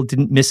T-Mobile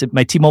didn't miss it.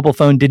 My T-Mobile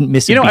phone didn't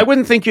miss it. You know, I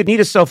wouldn't think you'd need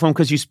a cell phone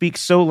because you speak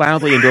so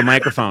loudly into a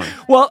microphone.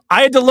 Well,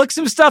 I had to look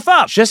some stuff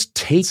up. Just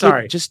take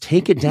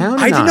it down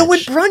a I didn't know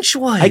what notch. brunch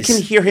was. I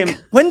can hear him.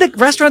 When the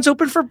restaurant's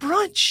open for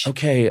brunch.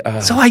 Okay.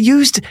 So I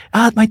used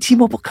my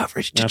T-Mobile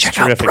coverage to check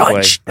out terrific,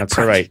 brunch. Blay. That's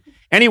all right.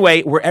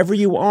 Anyway, wherever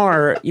you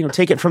are,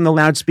 take it from the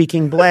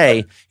loud-speaking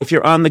Blay. If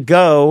you're on the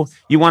go,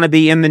 you want to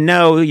be in the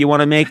know, you want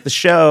to make the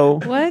show.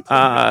 What?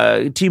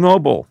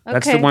 T-Mobile.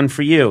 That's the Okay. one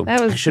for you.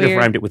 That was I should have weird.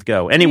 rhymed it with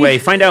go. Anyway,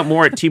 find out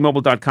more at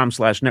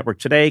T-Mobile.com/network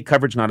today.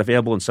 Coverage not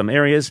available in some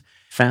areas.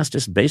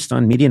 Fastest based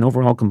on median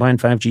overall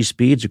combined 5G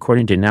speeds,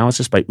 according to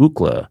analysis by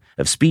Ookla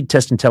of Speed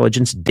Test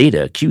Intelligence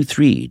data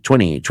Q3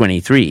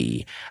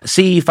 2023.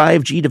 See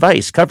 5G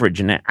device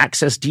coverage and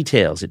access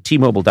details at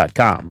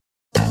T-Mobile.com.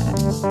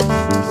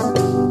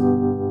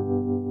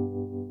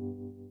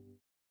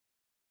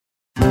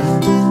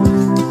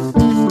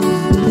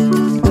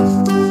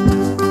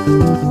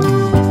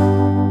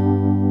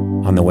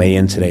 On the way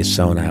in today,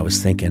 Sona, I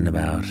was thinking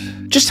about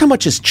just how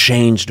much has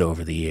changed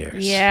over the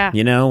years. Yeah.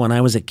 You know, when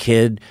I was a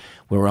kid,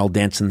 we were all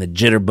dancing the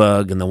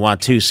jitterbug and the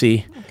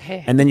Watusi.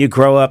 Okay. And then you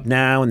grow up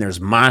now and there's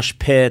mosh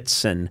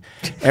pits and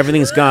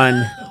everything's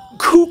gone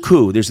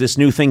cuckoo. There's this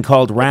new thing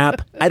called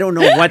rap. I don't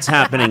know what's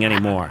happening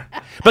anymore.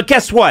 But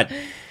guess what?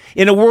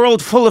 In a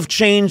world full of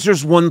change,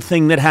 there's one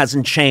thing that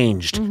hasn't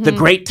changed. Mm-hmm. The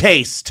great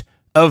taste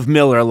of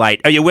Miller Lite.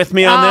 Are you with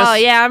me on this? Oh,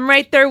 yeah, I'm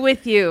right there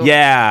with you.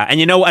 Yeah. And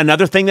you know,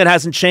 another thing that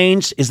hasn't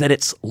changed is that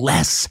it's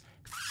less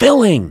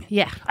filling.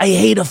 Yeah. I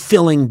hate a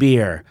filling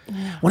beer.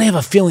 When I have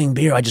a filling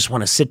beer, I just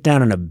want to sit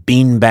down in a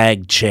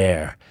beanbag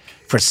chair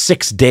for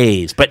 6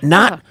 days, but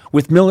not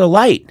with Miller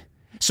Lite.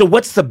 So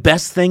what's the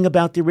best thing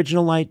about the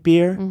original light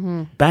beer?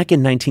 Back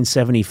in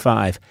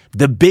 1975,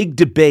 the big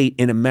debate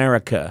in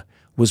America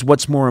was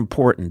what's more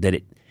important,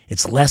 that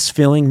it's less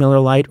filling, Miller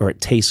Lite, or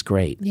it tastes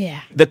great.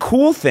 Yeah. The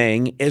cool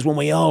thing is when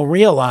we all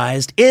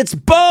realized it's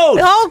both.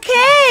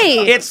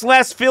 Okay. It's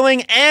less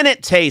filling and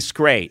it tastes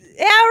great.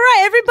 Yeah,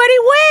 right. Everybody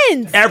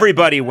wins.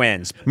 Everybody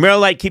wins. Miller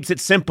Lite keeps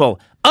it simple.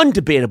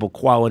 Undebatable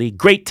quality,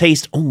 great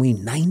taste, only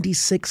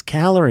 96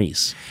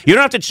 calories. You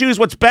don't have to choose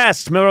what's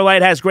best. Miller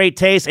Lite has great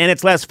taste and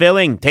it's less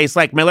filling. Tastes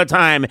like Miller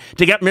time.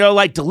 To get Miller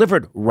Lite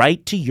delivered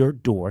right to your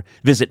door,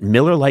 visit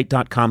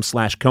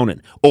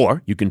MillerLite.com/Conan.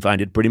 Or you can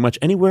find it pretty much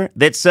anywhere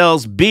that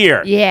sells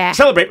beer. Yeah.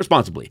 Celebrate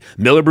responsibly.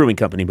 Miller Brewing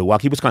Company,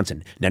 Milwaukee,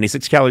 Wisconsin.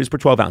 96 calories per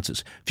 12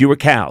 ounces. Fewer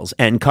calories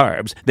and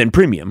carbs than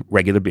premium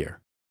regular beer.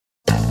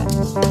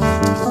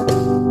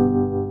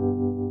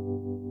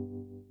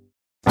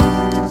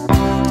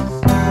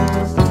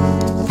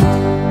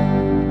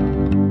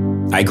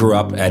 I grew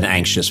up an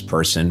anxious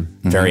person,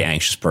 very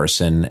anxious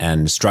person,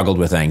 and struggled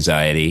with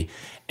anxiety.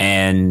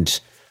 And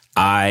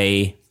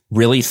I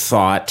really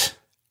thought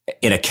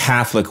in a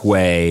Catholic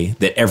way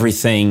that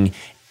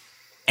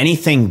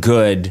anything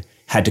good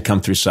had to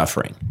come through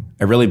suffering.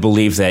 I really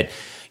believe that,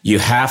 You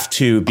have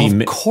to be,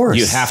 of course.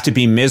 You have to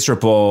be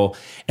miserable.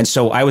 And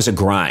so I was a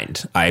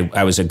grind.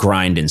 I was a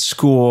grind in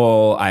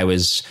school. I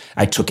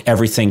took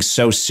everything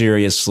so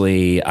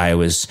seriously.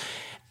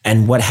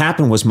 And what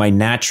happened was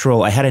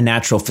I had a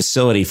natural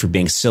facility for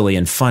being silly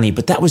and funny,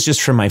 but that was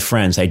just for my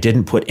friends. I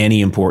didn't put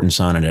any importance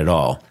on it at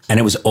all.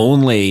 And it was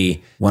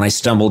only when I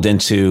stumbled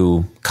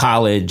into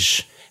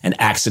college and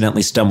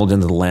accidentally stumbled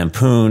into the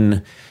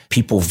Lampoon,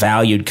 people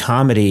valued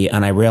comedy.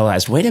 And I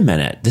realized, wait a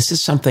minute, this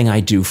is something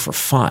I do for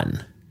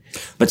fun.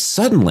 But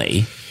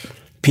suddenly,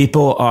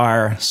 people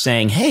are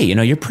saying, hey,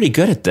 you're pretty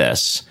good at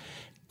this.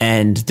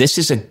 And this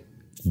is a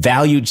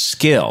valued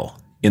skill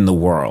in the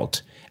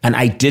world. And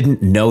I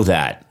didn't know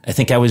that. I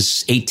think I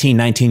was 18,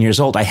 19 years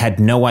old. I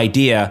had no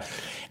idea.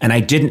 And I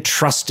didn't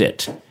trust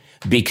it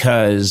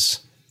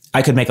because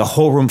I could make a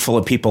whole room full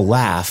of people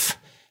laugh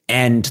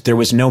and there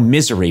was no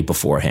misery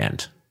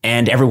beforehand.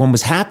 And everyone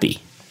was happy.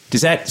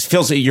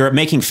 Feels like you're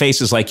making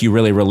faces like you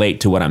really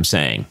relate to what I'm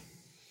saying.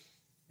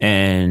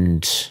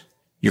 And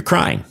you're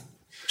crying.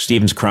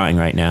 Steven's crying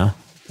right now,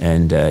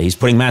 and he's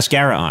putting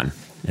mascara on,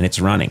 and it's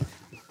running.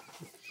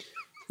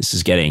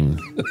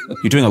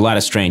 You're doing a lot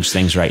of strange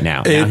things right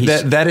now.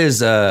 That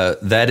is a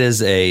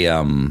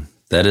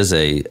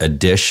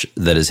dish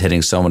that is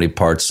hitting so many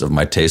parts of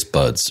my taste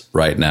buds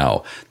right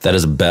now. That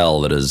is a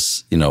bell that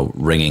is,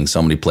 ringing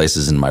so many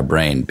places in my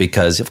brain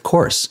because, of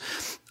course,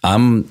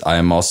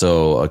 I'm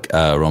also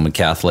a Roman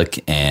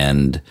Catholic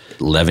and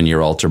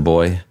 11-year altar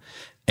boy.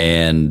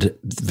 And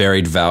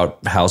very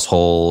devout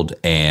household,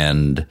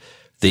 and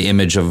the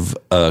image of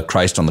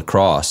Christ on the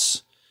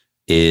cross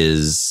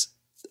is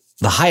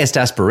the highest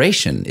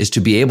aspiration, is to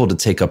be able to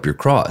take up your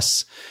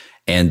cross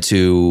and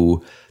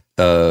to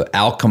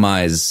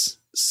alchemize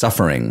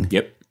suffering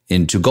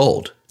into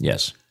gold.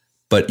 Yes.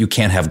 But you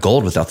can't have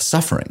gold without the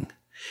suffering.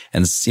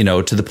 And,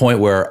 to the point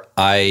where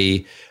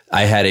I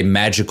had a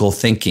magical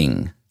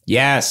thinking.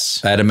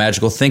 Yes. I had a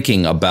magical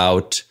thinking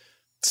about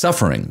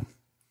suffering.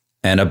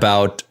 And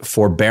about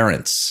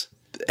forbearance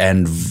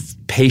and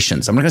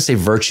patience. I'm not going to say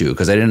virtue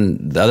because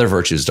the other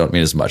virtues don't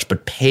mean as much,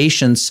 but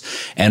patience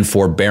and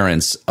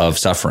forbearance of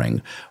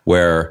suffering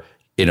where,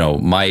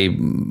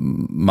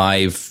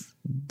 my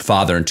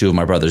father and two of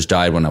my brothers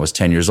died when I was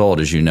 10 years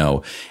old, as you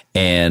know.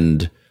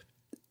 And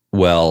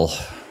well,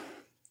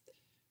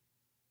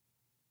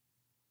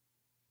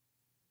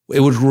 it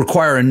would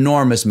require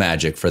enormous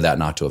magic for that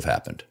not to have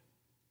happened.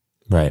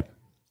 Right.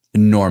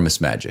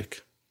 Enormous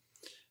magic.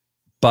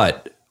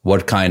 But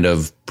what kind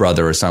of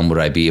brother or son would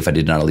I be if I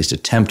did not at least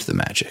attempt the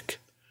magic?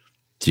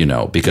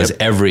 Because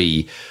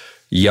every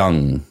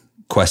young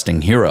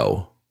questing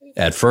hero,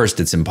 at first,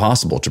 it's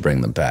impossible to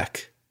bring them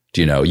back.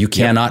 You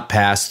cannot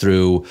pass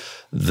through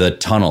the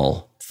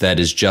tunnel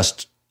that is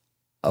just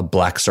a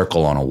black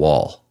circle on a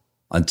wall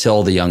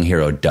until the young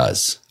hero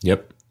does.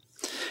 Yep.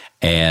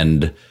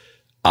 And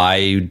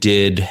I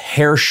did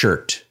hair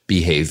shirt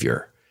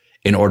behavior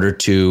in order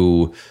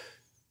to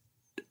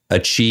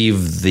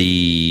achieve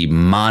the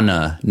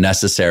mana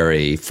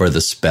necessary for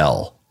the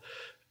spell.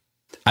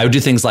 I would do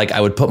things like I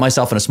would put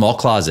myself in a small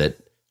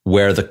closet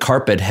where the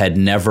carpet had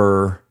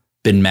never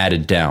been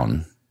matted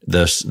down, the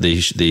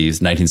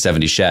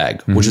 1970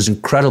 shag, which is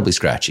incredibly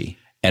scratchy.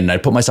 And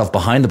I'd put myself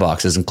behind the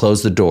boxes and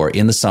close the door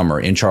in the summer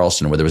in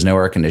Charleston where there was no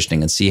air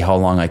conditioning and see how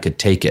long I could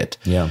take it.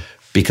 Yeah.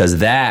 Because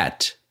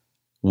that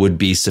would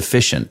be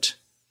sufficient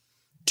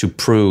to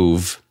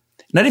prove,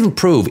 not even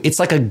prove, it's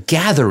like a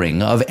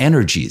gathering of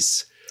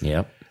energies.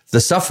 Yep.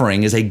 The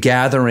suffering is a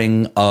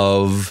gathering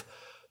of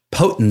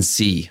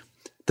potency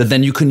that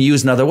then you can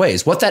use in other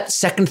ways. What that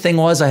second thing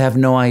was, I have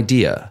no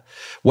idea.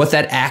 What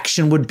that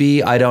action would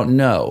be, I don't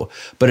know.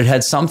 But it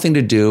had something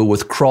to do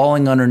with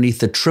crawling underneath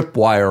the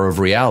tripwire of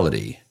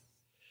reality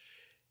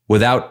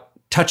without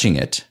touching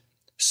it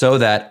so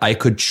that I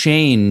could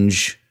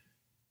change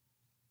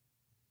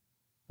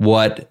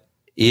what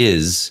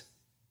is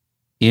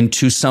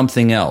into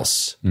something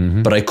else.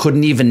 Mm-hmm. But I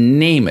couldn't even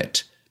name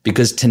it.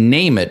 Because to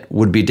name it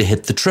would be to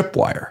hit the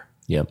tripwire.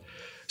 Yep.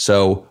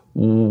 So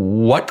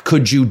what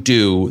could you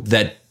do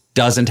that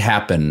doesn't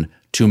happen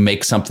to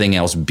make something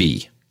else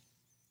be?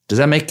 Does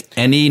that make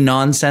any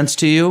nonsense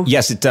to you?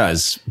 Yes, it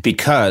does.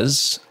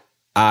 Because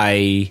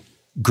I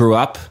grew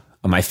up,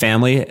 my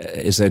family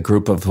is a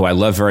group of who I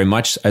love very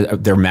much.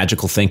 They're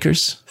magical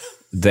thinkers.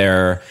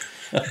 They're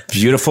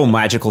beautiful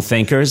magical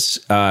thinkers.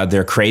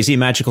 They're crazy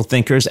magical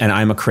thinkers. And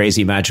I'm a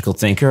crazy magical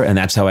thinker. And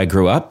that's how I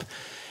grew up.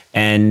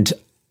 And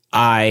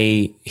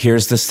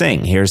here's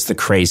the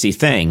crazy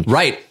thing.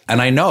 Right.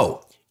 And I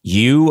know.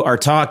 You are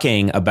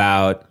talking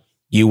about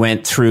you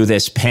went through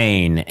this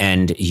pain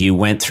and you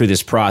went through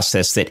this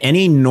process that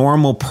any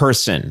normal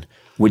person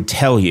would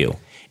tell you.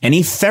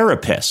 Any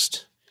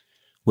therapist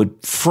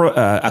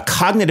a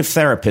cognitive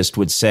therapist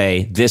would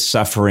say, this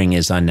suffering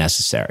is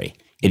unnecessary.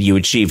 You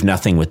achieve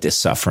nothing with this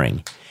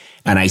suffering.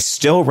 And I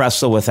still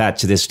wrestle with that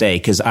to this day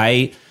because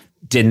I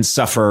didn't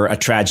suffer a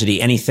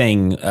tragedy,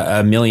 anything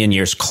a million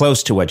years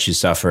close to what you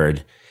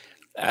suffered.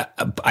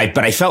 But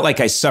I felt like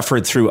I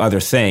suffered through other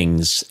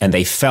things and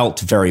they felt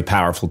very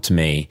powerful to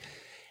me.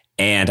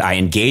 and I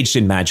engaged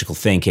in magical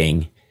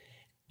thinking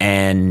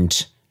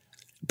and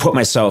put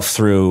myself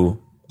through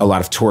a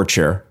lot of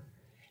torture.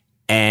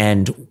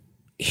 And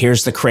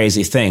here's the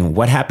crazy thing.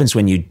 What happens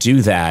when you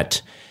do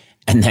that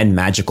and then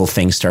magical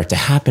things start to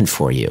happen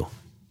for you?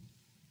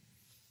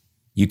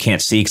 You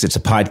can't see because it's a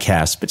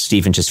podcast, but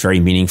Stephen just very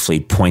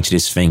meaningfully pointed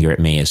his finger at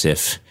me as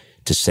if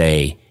to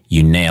say,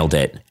 you nailed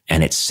it.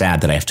 And it's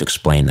sad that I have to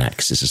explain that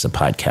because this is a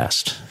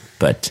podcast.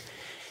 But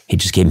he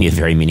just gave me a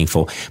very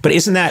meaningful. But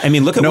isn't that? I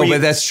mean, look at no, where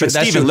but that's true. But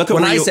That's Stephen, true. look at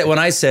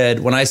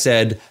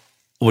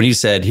When you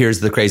said, here's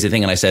the crazy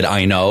thing, and I said,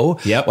 I know.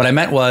 Yep. What I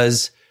meant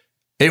was,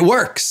 it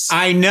works.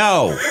 I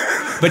know,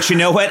 but you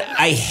know what?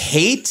 I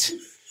hate.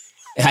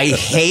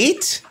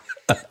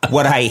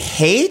 What I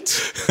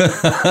hate.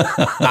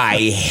 I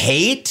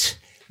hate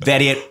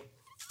that it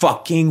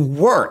fucking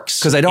works.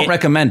 Because I don't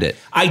recommend it.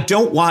 I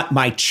don't want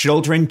my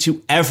children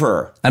to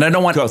ever And I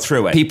don't want go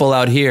through it. people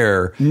out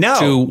here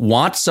to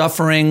want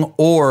suffering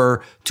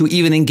or to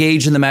even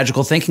engage in the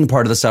magical thinking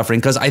part of the suffering,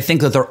 because I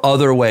think that there are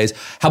other ways.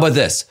 How about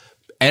this?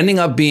 Ending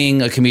up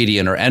being a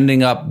comedian or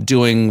ending up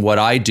doing what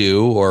I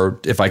do, or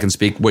if I can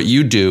speak, what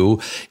you do,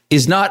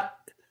 is not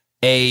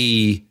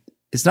a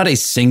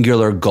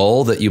singular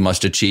goal that you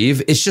must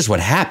achieve. It's just what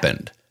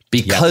happened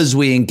because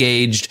we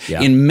engaged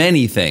in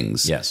many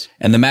things. Yes.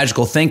 And the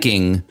magical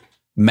thinking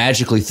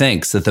magically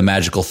thinks that the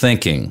magical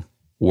thinking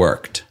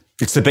worked.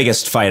 It's the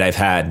biggest fight I've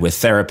had with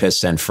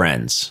therapists and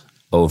friends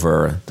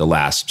over the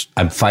last.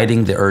 I'm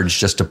fighting the urge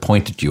just to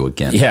point at you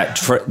again. Yeah,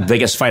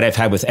 biggest fight I've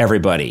had with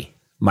everybody.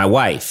 My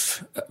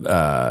wife,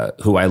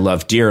 who I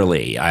love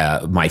dearly,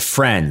 my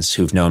friends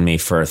who've known me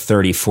for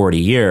 30, 40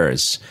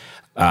 years,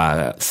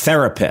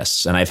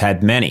 therapists, and I've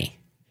had many,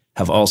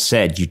 have all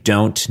said, you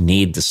don't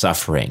need the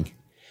suffering.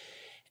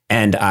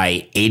 And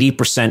I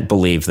 80%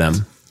 believe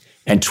them,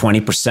 and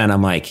 20%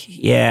 I'm like,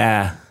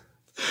 yeah,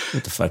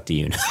 what the fuck do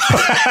you know?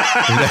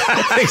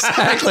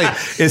 Exactly.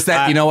 Is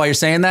that, you know why you're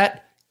saying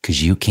that?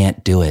 Because you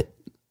can't do it.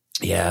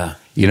 Yeah.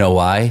 You know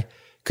why?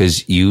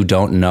 Because you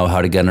don't know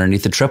how to get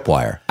underneath the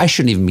tripwire. I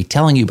shouldn't even be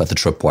telling you about the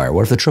tripwire.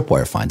 What if the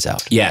tripwire finds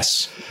out?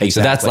 Yes, exactly.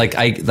 So that's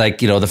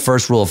the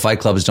first rule of Fight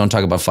Club is don't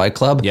talk about Fight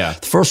Club. Yeah.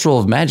 The first rule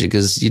of magic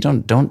is you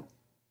don't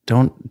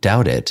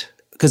doubt it.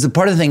 Because the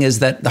part of the thing is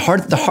that the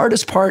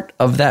hardest part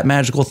of that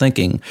magical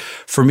thinking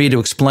for me to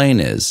explain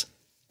is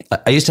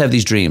I used to have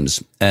these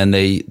dreams, and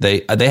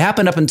they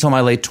happened up until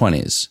my late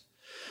 20s.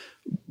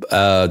 They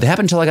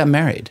happened until I got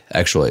married,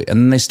 actually, and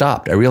then they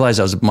stopped. I realized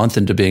I was a month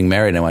into being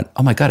married, and I went,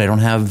 "Oh my God, I don't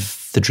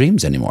have the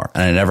dreams anymore,"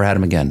 and I never had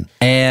them again.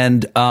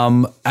 And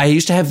I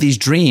used to have these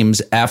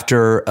dreams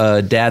after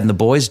Dad and the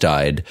boys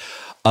died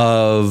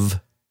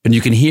and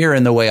you can hear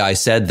in the way I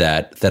said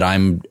that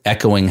I'm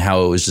echoing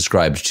how it was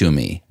described to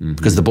me,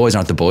 because the boys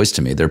aren't the boys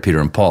to me; they're Peter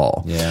and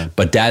Paul. Yeah.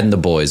 But Dad and the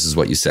boys is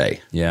what you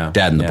say. Yeah,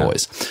 Dad and the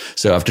boys.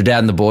 So after Dad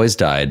and the boys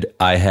died,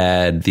 I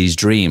had these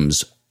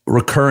dreams.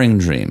 Recurring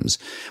dreams.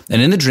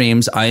 And in the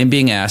dreams, I am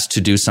being asked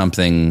to do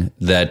something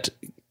that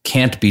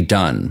can't be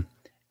done.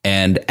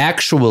 And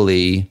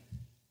actually,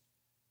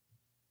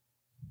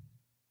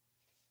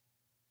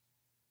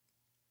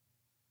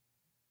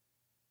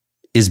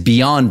 is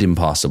beyond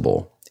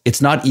impossible.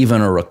 It's not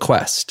even a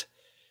request.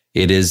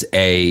 It is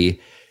a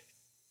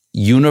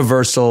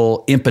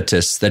universal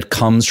impetus that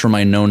comes from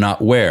I know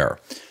not where.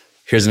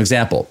 Here's an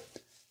example.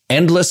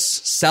 Endless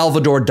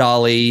Salvador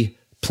Dali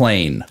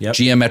plane,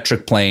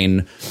 geometric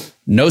plane,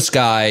 no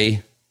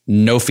sky,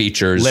 no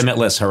features.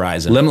 Limitless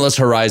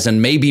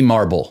horizon. Maybe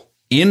marble.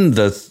 In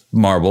the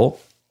marble,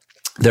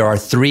 there are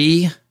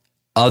 3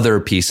 other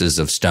pieces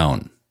of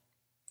stone.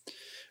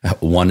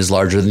 One is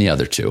larger than the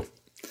other 2.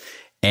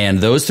 And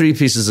those 3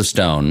 pieces of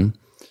stone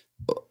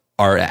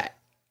are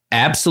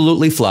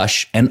absolutely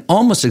flush and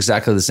almost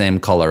exactly the same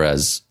color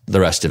as the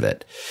rest of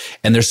it.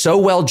 And they're so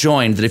well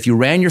joined that if you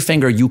ran your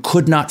finger, you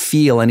could not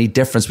feel any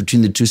difference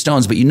between the 2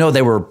 stones, but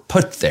they were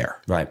put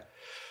there. Right.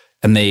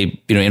 And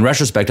they, in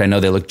retrospect, I know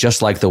they look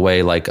just like the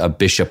way like a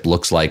bishop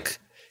looks like,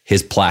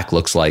 his plaque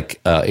looks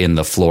like in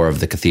the floor of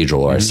the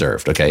cathedral where I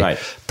served. Okay. Right.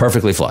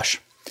 Perfectly flush.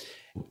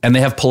 And they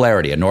have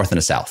polarity, a north and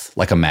a south,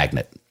 like a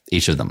magnet,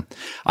 each of them.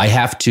 I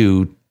have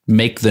to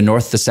make the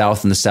north the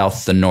south and the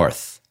south the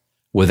north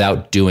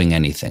without doing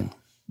anything.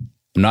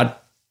 I'm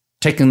not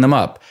taking them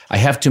up. I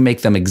have to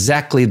make them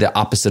exactly the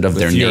opposite of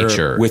their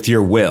nature. With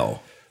your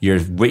will.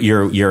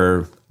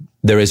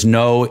 There is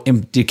no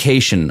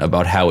indication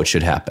about how it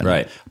should happen.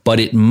 Right. But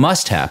it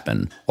must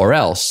happen, or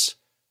else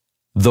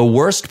the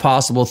worst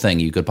possible thing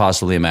you could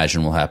possibly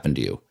imagine will happen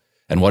to you.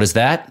 And what is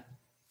that?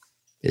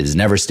 It is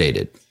never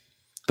stated.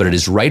 But it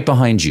is right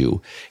behind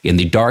you in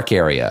the dark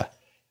area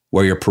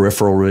where your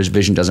peripheral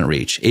vision doesn't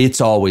reach. It's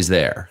always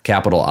there,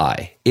 capital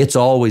I. It's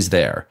always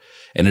there.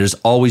 And it is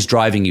always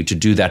driving you to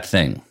do that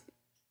thing.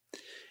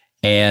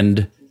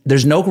 And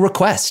there's no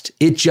request.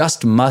 It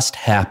just must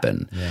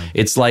happen. Yeah.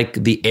 It's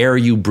like the air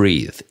you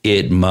breathe.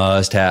 It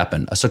must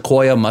happen. A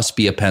sequoia must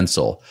be a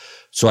pencil.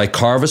 So I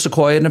carve a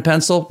sequoia in a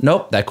pencil?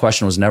 Nope, that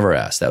question was never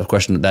asked.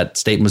 That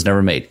statement was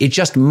never made. It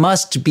just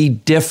must be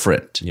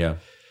different. Yeah.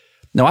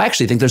 Now, I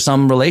actually think there's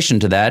some relation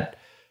to that.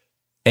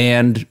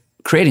 And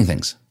creating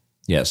things.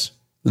 Yes.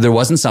 There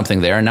wasn't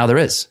something there, and now there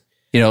is.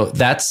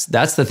 That's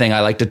the thing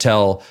I like to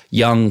tell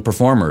young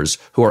performers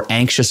who are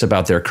anxious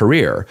about their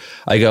career.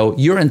 I go,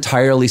 you're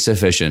entirely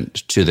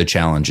sufficient to the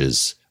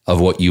challenges of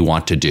what you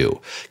want to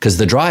do, because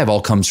the drive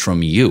all comes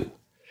from you.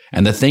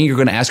 And the thing you're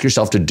going to ask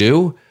yourself to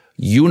do,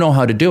 you know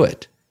how to do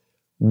it.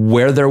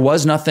 Where there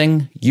was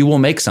nothing, you will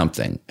make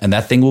something, and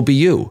that thing will be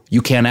you.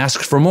 You can't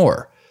ask for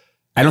more.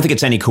 I don't think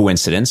it's any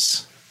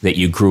coincidence that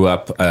you grew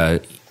up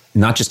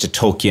not just a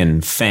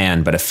Tolkien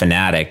fan, but a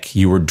fanatic.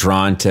 You were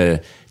drawn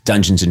to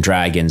Dungeons and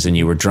Dragons, and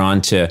you were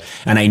drawn to,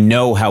 and I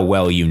know how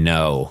well you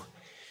know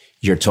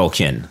your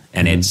Tolkien,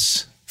 and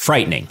it's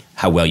frightening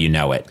how well you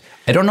know it.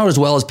 I don't know as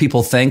well as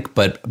people think,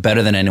 but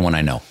better than anyone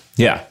I know.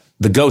 Yeah.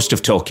 The ghost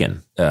of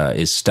Tolkien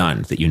is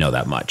stunned that you know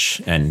that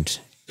much, and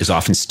is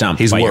often stumped.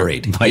 He's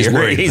worried. He's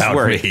worried.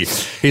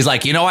 He's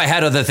like, I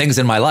had other things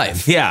in my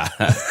life. Yeah.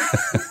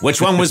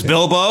 Which one was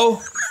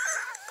Bilbo?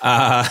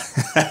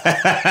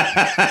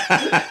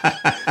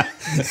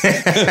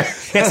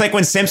 It's like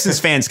when Simpsons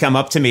fans come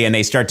up to me and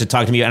they start to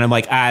talk to me, and I'm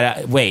like,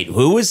 wait,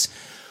 who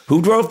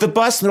drove the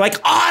bus? And they're like,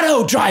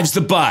 Otto drives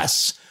the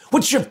bus.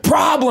 What's your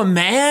problem,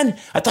 man?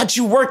 I thought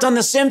you worked on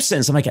The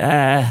Simpsons. I'm like,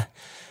 I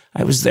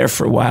was there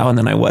for a while and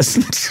then I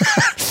wasn't.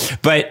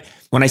 But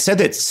when I said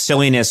that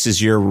silliness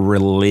is your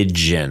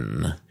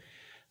religion,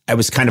 I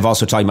was kind of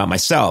also talking about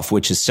myself,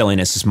 which is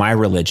silliness is my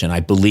religion. I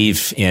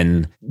believe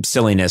in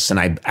silliness, and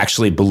I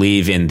actually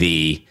believe in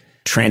the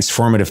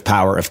transformative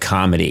power of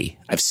comedy.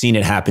 I've seen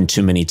it happen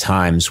too many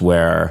times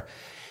where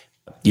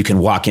you can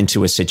walk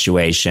into a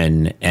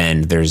situation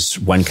and there's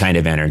one kind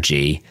of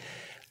energy,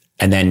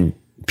 and then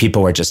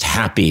people are just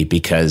happy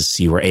because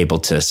you were able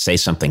to say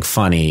something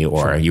funny,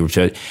 or you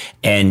were,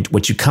 and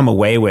what you come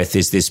away with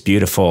is this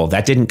beautiful,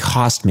 that didn't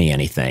cost me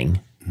anything.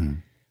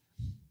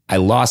 I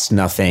lost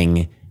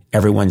nothing.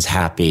 Everyone's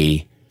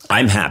happy.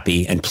 I'm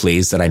happy and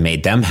pleased that I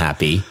made them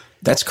happy.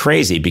 That's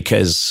crazy,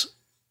 because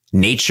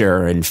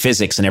nature and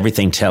physics and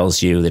everything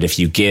tells you that if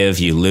you give,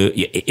 you lose.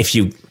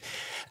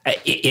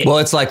 Well,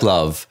 it's like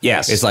love.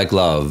 Yes. It's like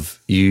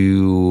love.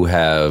 You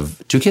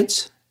have 2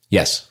 kids?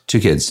 Yes. 2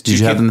 kids. Did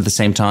you have them at the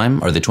same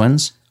time? Are they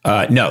twins?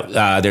 No.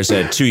 There's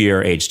a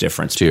 2-year age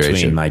difference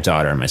between my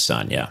daughter and my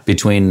son. Yeah.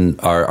 Between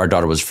our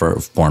daughter was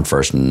born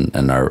first,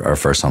 and our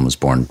first son was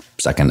born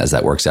second, as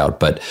that works out.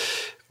 But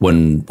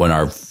when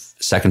our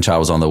second child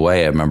was on the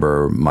way, I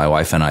remember my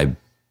wife and I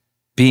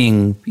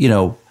being,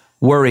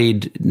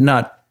 worried,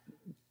 not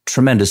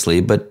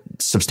tremendously, but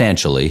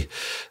substantially,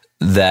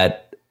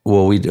 that,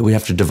 we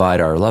have to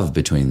divide our love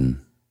between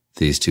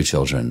these 2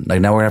 children.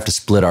 Like, now we're gonna have to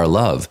split our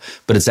love,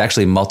 but it's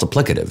actually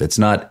multiplicative. It's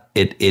not,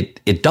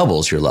 it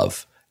doubles your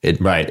love.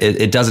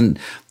 It doesn't,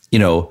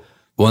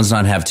 one's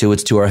not have 2,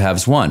 it's 2 or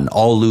halves 1.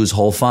 All lose,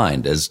 whole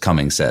find, as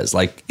Cummings says.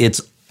 Like,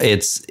 it's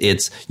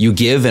you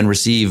give and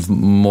receive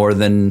more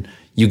than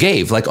you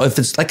gave. Like, if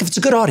it's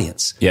a good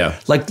audience. Yeah.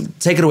 Like,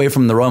 take it away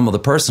from the realm of the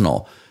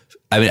personal.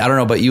 I mean, I don't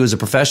know about you as a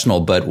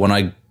professional, but when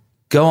I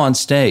go on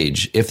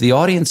stage, if the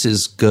audience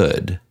is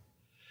good,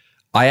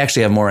 I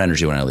actually have more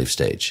energy when I leave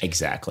stage.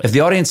 Exactly. If the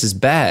audience is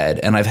bad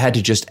and I've had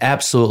to just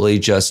absolutely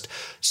just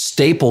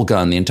staple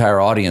gun the entire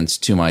audience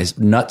to my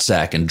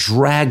nutsack and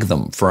drag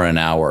them for an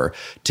hour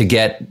to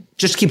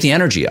just keep the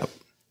energy up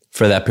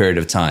for that period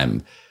of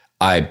time,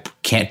 I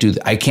can't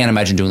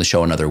imagine doing the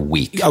show another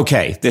week.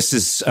 Okay, this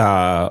is this.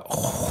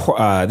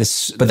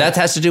 But that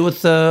has to do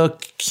with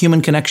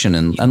human connection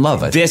and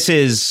love. I think. This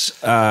is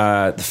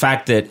the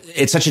fact that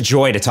it's such a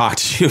joy to talk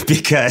to you,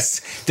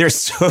 because there's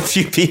so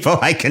few people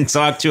I can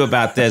talk to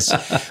about this.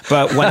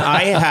 But when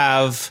I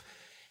have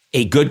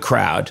a good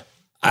crowd,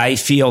 I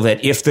feel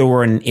that if there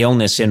were an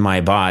illness in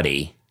my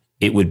body,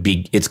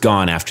 it's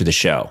gone after the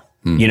show.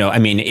 I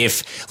mean,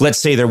 if, let's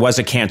say there was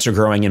a cancer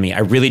growing in me,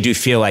 I really do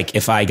feel like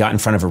if I got in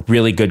front of a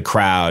really good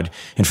crowd,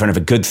 in front of a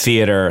good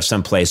theater or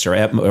someplace,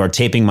 or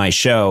taping my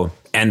show,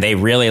 and they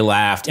really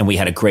laughed and we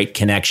had a great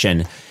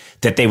connection,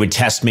 that they would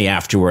test me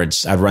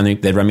afterwards. They'd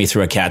run me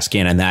through a CAT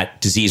scan, and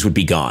that disease would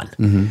be gone.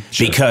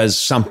 Sure.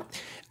 Because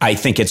I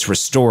think it's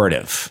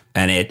restorative,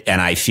 and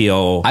I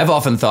feel. I've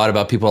often thought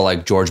about people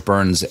like George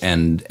Burns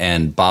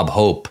and Bob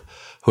Hope,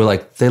 who are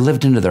like, they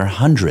lived into their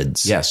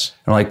hundreds. Yes.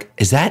 And I'm like,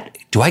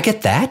 do I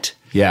get that?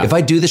 Yeah. If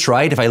I do this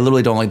right, if I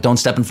literally don't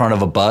step in front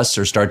of a bus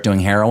or start doing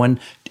heroin,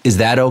 is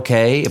that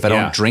okay? If I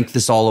don't drink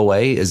this all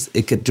away,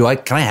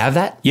 can I have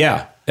that?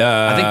 Yeah.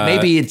 I think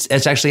maybe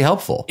it's actually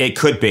helpful. It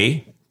could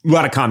be. A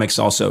lot of comics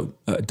also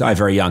die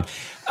very young.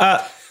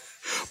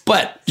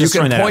 But you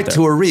can point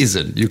to a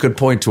reason. You could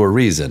point to a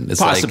reason. It's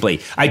possibly.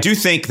 I do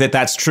think that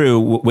that's true,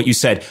 what you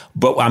said.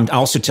 But I'm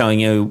also telling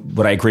you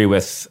what I agree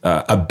with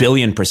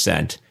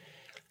 1,000,000,000%.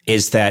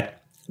 Is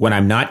that when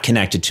I'm not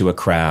connected to a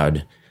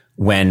crowd,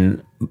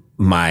 when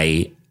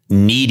my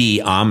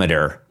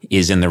needy-ometer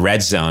is in the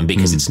red zone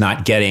because it's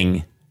not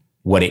getting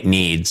what it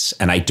needs,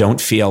 and I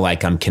don't feel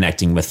like I'm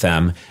connecting with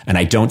them, and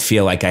I don't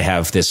feel like I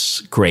have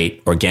this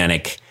great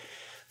organic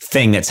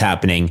thing that's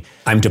happening,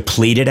 I'm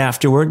depleted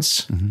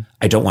afterwards.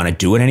 I don't want to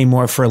do it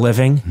anymore for a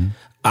living.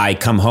 I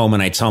come home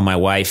and I tell my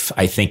wife,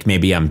 I think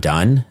maybe I'm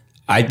done.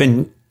 I've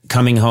been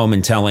coming home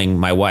and telling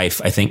my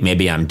wife, I think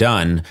maybe I'm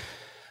done,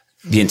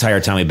 the entire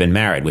time we've been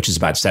married, which is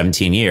about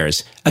 17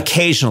 years,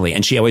 occasionally.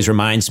 And she always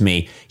reminds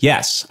me,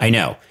 yes, I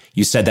know.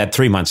 You said that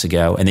 3 months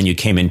ago, and then you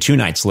came in 2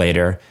 nights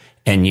later,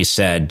 and you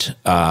said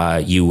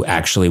you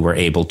actually were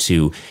able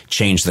to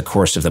change the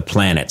course of the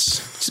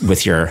planets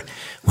with your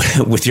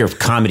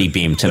comedy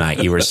beam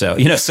tonight. You were so.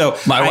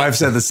 My wife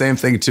said the same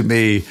thing to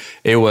me.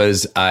 It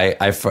was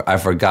I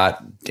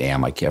forgot.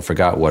 Damn, I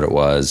forgot what it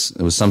was.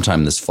 It was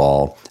sometime this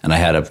fall, and I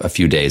had a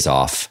few days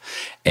off,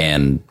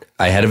 and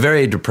I had a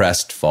very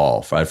depressed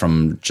fall, right,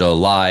 from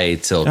July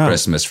till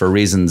Christmas for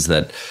reasons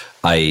that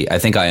I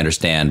think I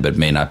understand, but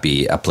may not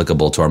be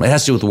applicable to our. It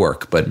has to do with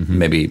work, but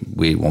maybe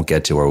we won't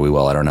get to, or we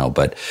will. I don't know.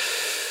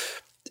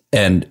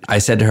 And I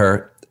said to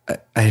her,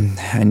 I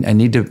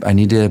need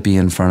to be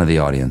in front of the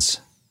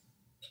audience.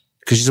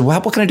 Because she said,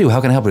 well, what can I do?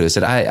 How can I help you? I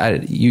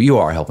said, you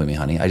are helping me,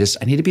 honey. I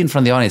need to be in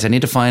front of the audience. I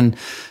need to find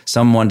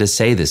someone to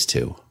say this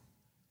to.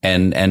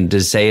 And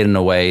to say it in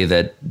a way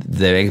that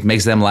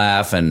makes them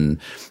laugh and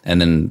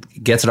then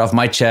gets it off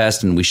my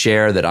chest, and we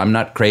share that I'm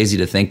not crazy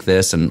to think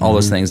this and all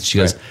those things. She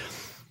goes,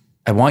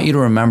 I want you to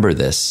remember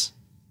this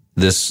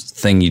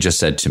thing you just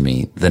said to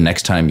me the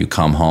next time you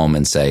come home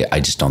and say, I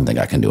just don't think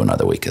I can do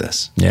another week of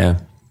this. Yeah.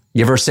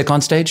 You ever sick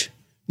on stage?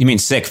 You mean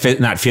sick,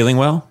 not feeling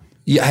well?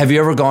 Yeah. Have you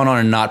ever gone on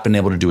and not been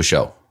able to do a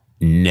show?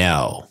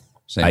 No.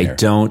 Same I here.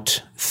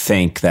 don't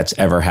think that's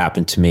ever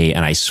happened to me.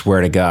 And I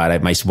swear to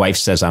God, my wife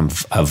says I'm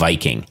a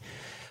Viking,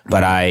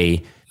 but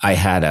I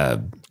had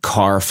a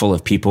car full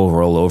of people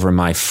roll over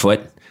my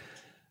foot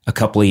a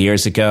couple of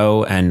years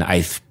ago, and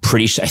I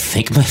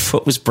think my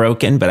foot was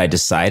broken, but I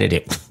decided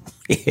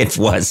it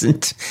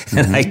wasn't.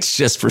 And I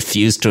just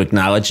refused to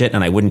acknowledge it,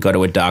 and I wouldn't go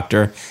to a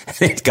doctor.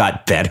 It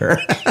got better.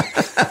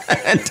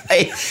 And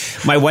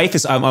my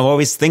wife I'm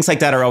always, things like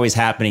that are always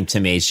happening to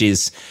me.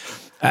 She's,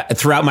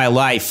 throughout my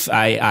life,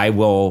 I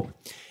will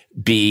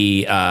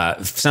be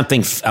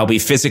I'll be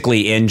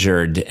physically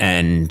injured,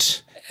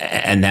 and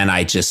then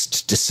I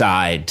just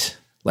decide,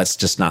 let's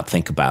just not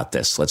think about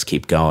this. Let's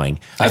keep going.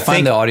 I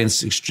find the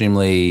audience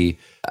extremely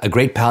a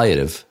great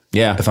palliative.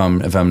 Yeah. If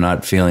I'm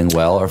not feeling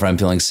well, or if I'm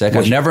feeling sick,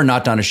 I've never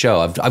not done a show.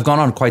 I've gone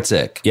on quite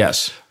sick.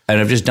 Yes. And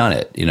I've just done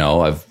it.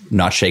 I've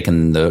not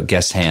shaken the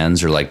guests'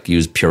 hands or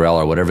used Purell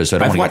or whatever. So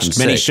I've watched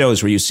many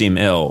shows where you seem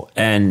ill,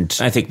 and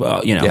I think,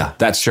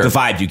 that's the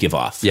vibe you give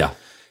off. Yeah.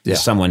 Yeah.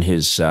 Someone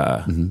who's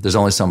there's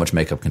only so much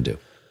makeup can do.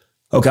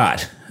 Oh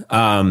God.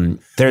 Do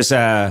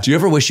you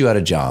ever wish you had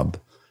a job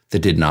that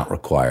did not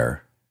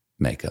require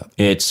makeup?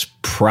 It's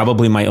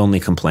probably my only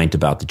complaint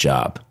about the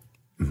job.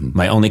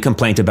 My only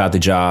complaint about the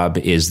job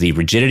is the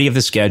rigidity of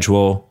the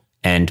schedule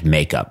and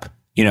makeup.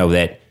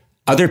 That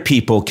other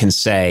people can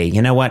say,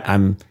 you know what,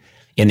 I'm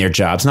in their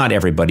jobs. Not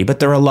everybody, but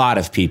there are a lot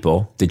of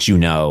people that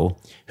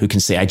who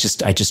can say, I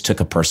just took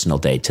a personal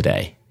day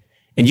today.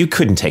 And you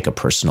couldn't take a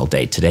personal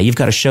day today. You've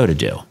got a show to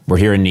do. We're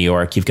here in New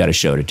York. You've got a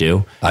show to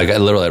do. I got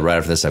literally right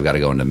after this, I've got to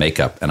go into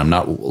makeup, and I'm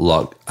not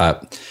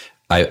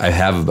I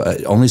have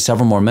only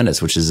several more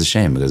minutes, which is a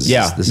shame because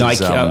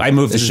I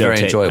moved the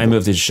show. I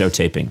moved the show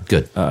taping.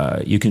 Good.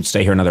 You can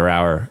stay here another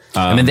hour.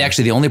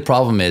 The only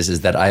problem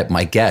is that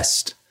my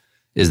guest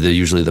is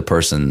usually the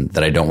person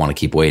that I don't want to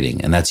keep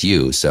waiting, and that's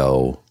you.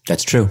 So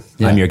that's true.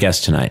 Yeah. I'm your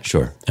guest tonight.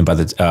 Sure.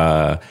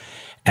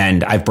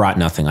 And I've brought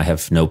nothing. I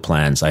have no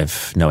plans. I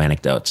have no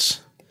anecdotes.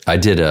 I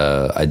did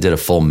a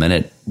full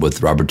minute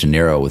with Robert De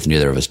Niro with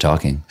neither of us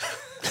talking.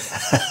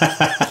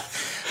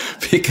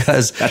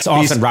 Because that's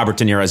often Robert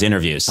De Niro's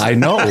interviews. I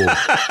know.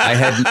 I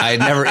had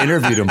never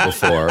interviewed him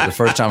before. The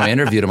first time I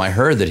interviewed him, I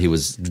heard that he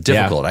was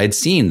difficult. I had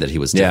seen that he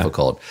was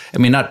difficult. I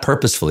mean, not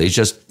purposefully. It's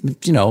just,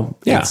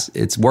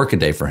 it's work a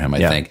day for him, I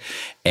think.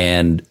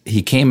 And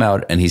he came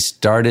out and he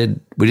started,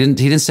 he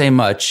didn't say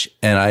much.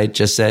 And I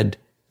just said,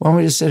 why don't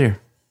we just sit here?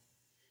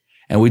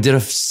 And we did a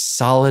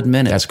solid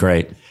minute. That's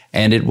great.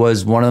 And it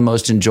was one of the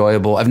most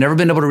enjoyable. I've never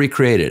been able to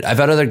recreate it. I've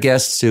had other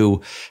guests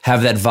who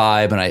have that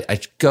vibe, and I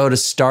go to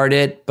start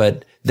it,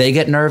 but they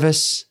get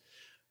nervous.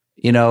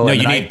 No,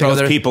 you need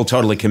both people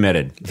totally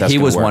committed. He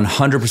was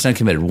 100%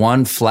 committed.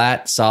 One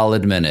flat,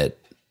 solid minute,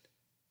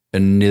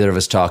 and neither of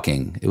us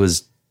talking. It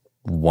was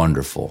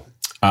wonderful.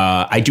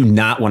 I do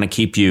not want to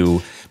keep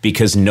you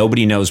because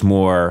nobody knows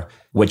more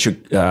what you're...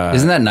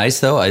 Isn't that nice,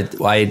 though?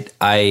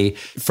 I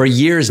for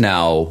years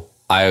now...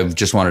 I've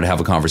just wanted to have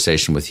a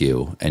conversation with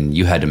you, and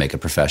you had to make it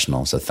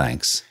professional, so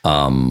thanks.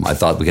 I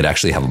thought we could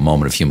actually have a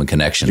moment of human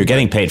connection. You're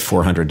getting paid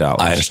 $400.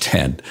 I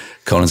understand.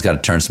 Conan's got to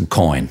turn some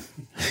coin.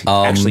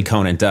 Actually,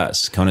 Conan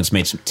does. Conan's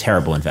made some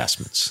terrible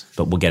investments,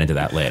 but we'll get into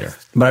that later.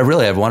 But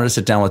I wanted to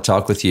sit down and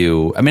talk with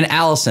you. I mean,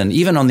 Allison,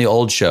 even on the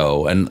old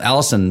show, and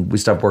Allison, we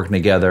stopped working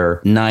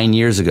together 9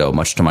 years ago,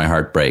 much to my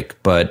heartbreak.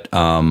 But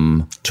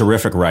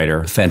terrific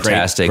writer,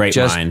 fantastic, great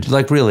just mind.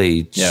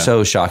 Really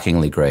so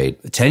shockingly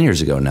great. 10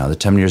 years ago now,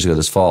 10 years ago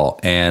this fall,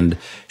 and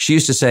she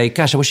used to say,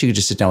 "Gosh, I wish you could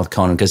just sit down with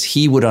Conan because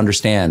he would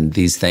understand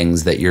these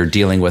things that you're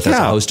dealing with as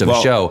a host of a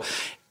show."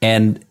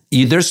 And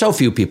there's so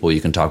few people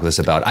you can talk this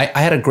about. I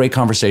had a great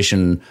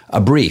conversation,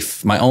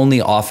 my only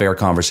off-air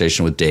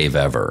conversation with Dave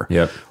ever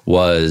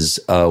was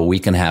a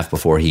week and a half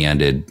before he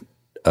ended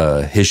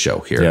his show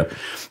here. Yep.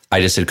 I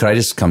just said, could I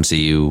just come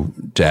see you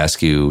to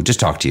ask you, just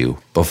talk to you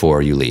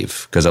before you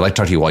leave? Because I'd like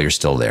to talk to you while you're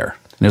still there.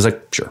 And he was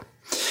like, sure.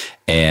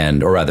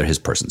 Or rather his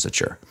person said,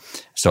 sure.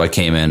 So I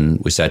came in,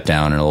 we sat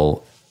down in a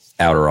little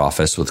outer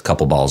office with a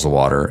couple bottles of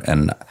water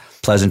and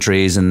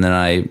pleasantries. And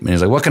then he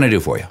was like, what can I do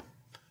for you?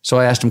 So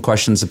I asked him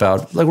questions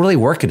about like really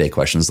workaday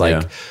questions,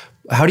 like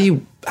how do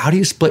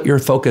you split your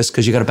focus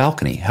because you got a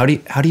balcony? How do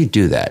you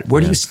do that?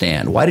 Where do you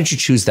stand? Why did you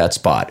choose that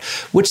spot?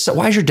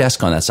 Why is your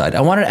desk on that side?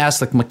 I wanted to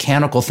ask like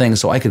mechanical things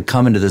so I could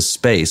come into this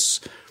space.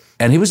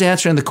 And he was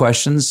answering the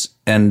questions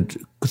and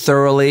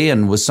thoroughly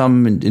and with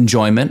some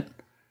enjoyment.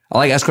 I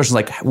like ask questions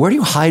like, where do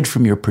you hide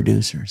from your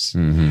producers?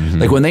 Mm-hmm.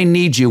 Like when they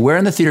need you, where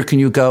in the theater can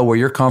you go where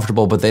you're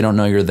comfortable but they don't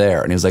know you're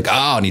there? And he was like,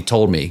 and he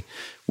told me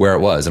where it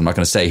was. I'm not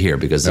going to say here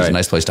because there's a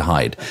nice place to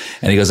hide.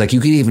 And he goes like,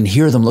 you can even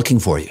hear them looking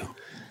for you.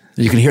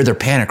 You can hear their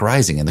panic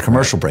rising in the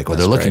commercial break where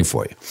they're looking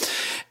for you.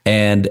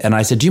 And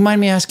I said, do you mind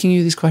me asking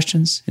you these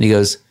questions? And he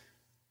goes,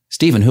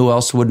 Stephen, who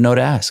else would know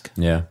to ask?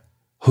 Yeah.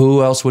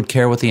 Who else would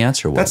care what the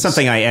answer was? That's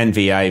something I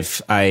envy.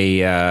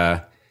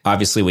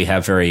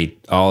 Obviously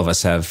all of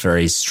us have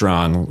very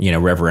strong,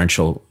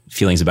 reverential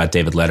feelings about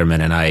David Letterman.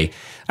 And I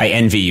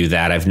envy you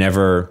that.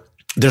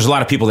 There's a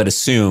lot of people that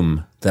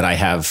assume that I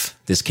have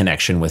this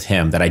connection with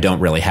him that I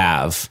don't really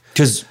have.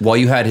 Because while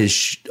you had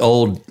his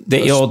old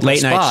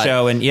late night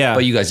show,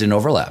 but you guys didn't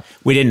overlap.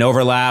 We didn't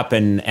overlap,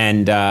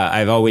 and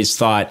I've always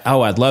thought,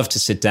 I'd love to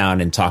sit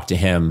down and talk to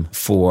him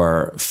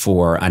for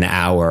an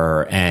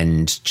hour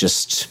and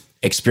just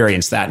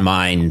experience that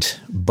mind,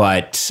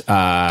 but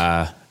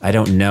I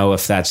don't know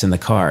if that's in the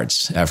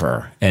cards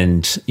ever.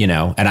 And you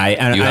have a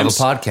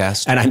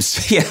podcast,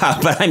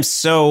 and but I'm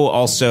so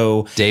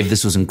also Dave.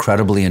 This was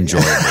incredibly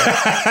enjoyable.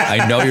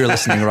 I know you're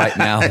listening right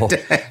now.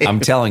 I'm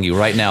telling you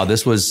right now,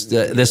 this was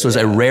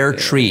a rare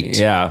treat.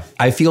 Yeah,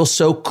 I feel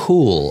so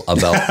cool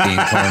about being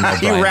Conan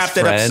O'Brien's You wrapped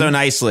it up so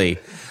nicely.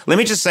 Let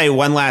me just say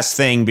one last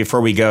thing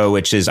before we go,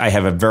 which is I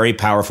have a very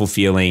powerful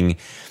feeling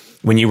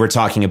when you were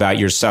talking about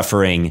your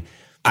suffering.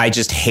 I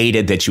just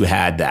hated that you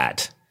had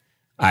that.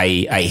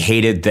 I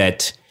hated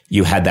that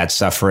you had that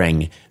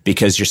suffering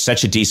because you're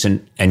such a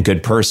decent and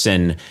good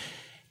person.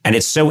 And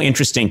it's so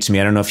interesting to me.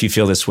 I don't know if you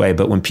feel this way,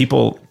 but when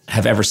people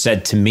have ever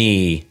said to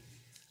me,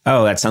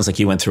 oh, that sounds like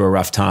you went through a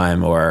rough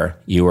time or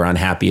you were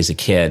unhappy as a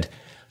kid,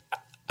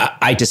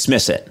 I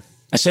dismiss it.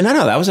 I say,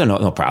 no, that was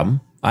no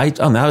problem. That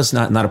was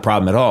not a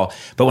problem at all.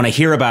 But when I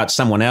hear about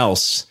someone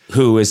else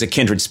who is a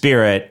kindred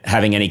spirit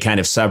having any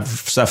kind of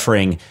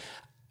suffering,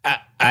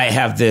 I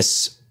have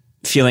this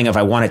feeling of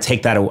I want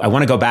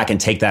to go back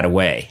and take that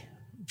away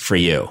for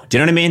you. Do you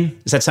know what I mean?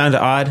 Does that sound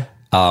odd?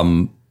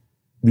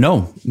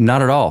 No,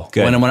 not at all.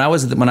 Good. When I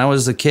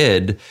was a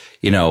kid,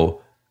 a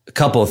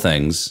couple of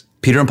things.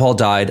 Peter and Paul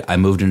died. I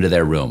moved into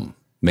their room.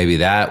 Maybe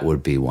that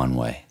would be one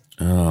way.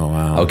 Oh,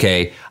 wow.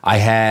 Okay. I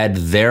had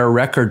their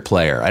record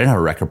player. I didn't have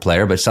a record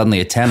player, but suddenly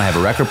at 10, I have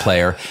a record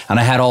player and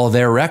I had all of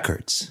their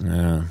records.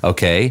 Yeah.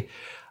 Okay.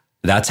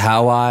 That's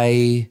how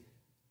I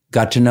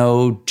got to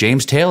know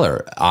James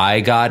Taylor.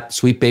 I got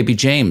Sweet Baby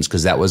James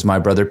because that was my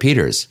brother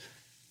Peter's.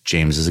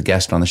 James is a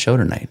guest on the show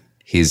tonight.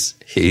 He's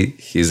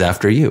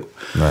after you.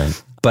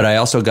 Right. But I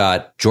also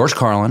got George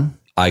Carlin.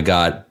 I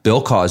got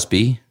Bill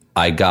Cosby.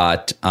 I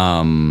got,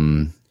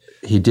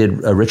 he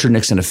did Richard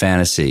Nixon a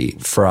Fantasy.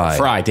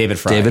 David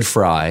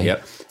Fry.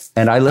 Yep.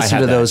 And I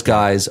listened to those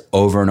guys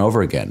over and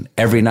over again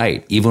every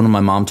night. Even when my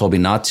mom told me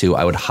not to,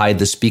 I would hide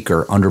the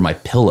speaker under my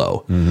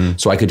pillow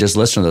so I could just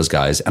listen to those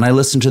guys. And I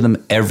listened to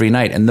them every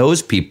night. And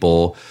those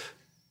people,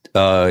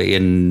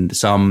 in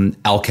some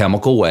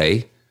alchemical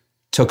way,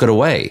 took it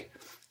away.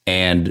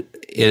 And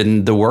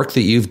in the work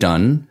that you've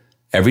done,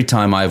 every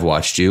time I've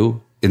watched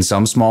you, in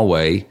some small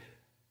way,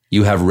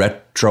 you have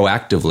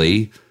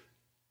retroactively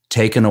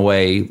taken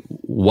away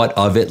what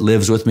of it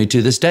lives with me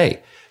to this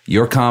day.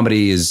 Your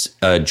comedy is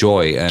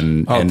joy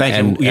and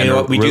thank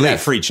you. We do that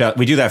relief. for each other.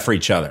 We do that for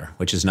each other,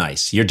 which is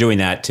nice. You're doing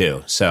that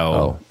too.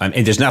 So and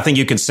there's nothing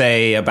you can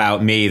say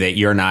about me that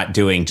you're not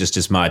doing just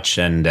as much.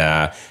 And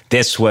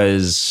this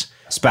was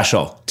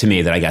special to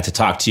me that I got to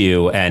talk to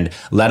you and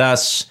let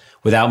us,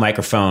 without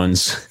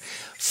microphones,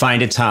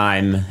 find a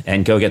time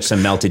and go get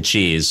some melted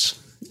cheese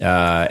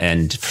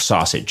and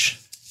sausage.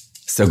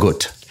 So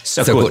good.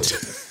 So good.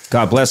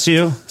 God bless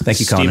you.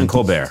 Thank you, Stephen Conan.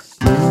 Colbert.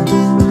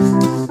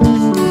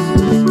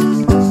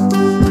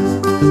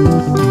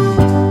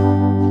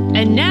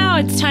 And now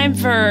it's time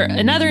for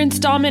another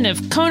installment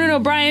of Conan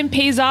O'Brien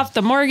Pays Off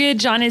the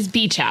Mortgage on His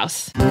Beach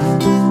House.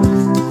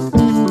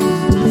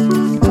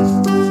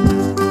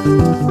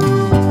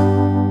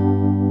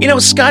 You know,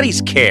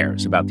 Scotty's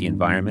cares about the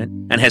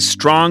environment and has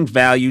strong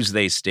values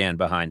they stand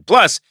behind.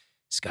 Plus,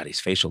 Scotty's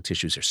facial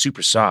tissues are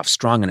super soft,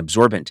 strong, and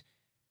absorbent,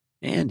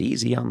 and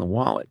easy on the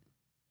wallet.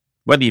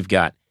 Whether you've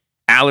got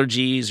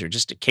allergies or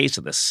just a case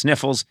of the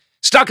sniffles,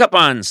 stock up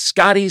on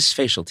Scotty's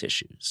facial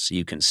tissues so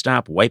you can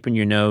stop wiping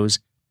your nose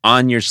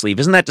on your sleeve.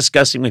 Isn't that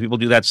disgusting when people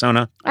do that,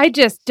 Sona? I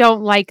just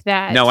don't like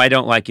that. No, I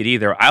don't like it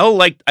either. I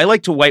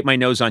like to wipe my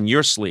nose on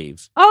your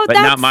sleeve, but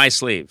not my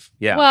sleeve.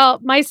 Yeah. Well,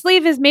 my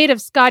sleeve is made of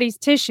Scotty's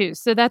tissues,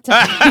 so that's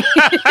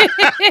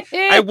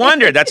I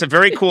wondered. That's a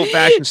very cool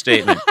fashion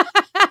statement.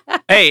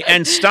 Hey,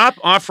 and stop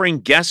offering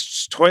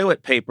guests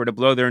toilet paper to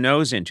blow their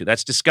nose into.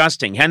 That's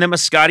disgusting. Hand them a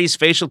Scotty's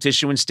facial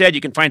tissue instead.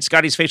 You can find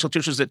Scotty's facial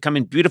tissues that come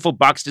in beautiful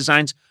box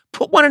designs.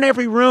 Put one in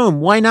every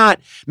room. Why not?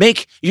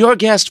 Make your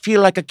guest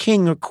feel like a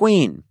king or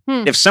queen.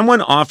 If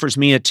someone offers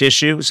me a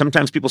tissue,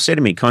 sometimes people say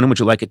to me, Conan, would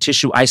you like a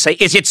tissue? I say,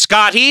 is it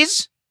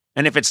Scotty's?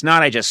 And if it's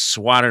not, I just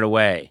swat it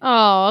away.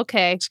 Oh,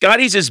 okay.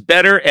 Scotty's is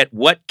better at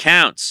what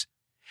counts.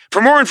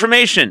 For more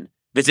information,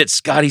 visit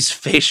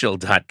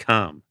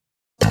scottysfacial.com.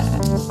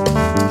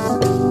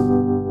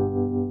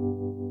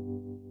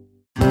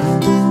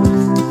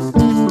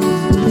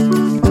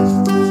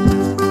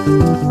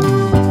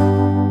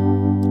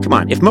 Come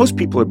on, if most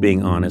people are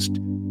being honest,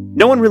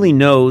 no one really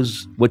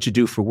knows what you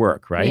do for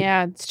work, right?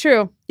 Yeah, it's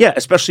true. Yeah,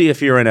 especially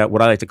if you're in a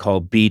what I like to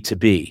call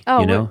B2B. Oh,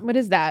 you know? what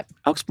is that?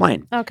 I'll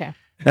explain. Okay.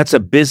 That's a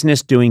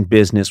business doing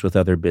business with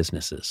other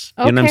businesses.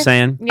 You know what I'm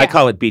saying? Yeah. I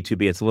call it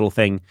B2B. It's a little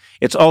thing.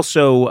 It's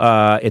also,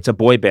 it's a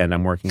boy band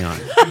I'm working on.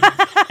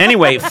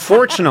 Anyway,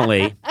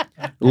 fortunately,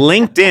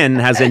 LinkedIn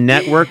has a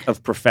network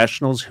of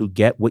professionals who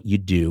get what you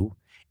do,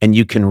 and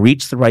you can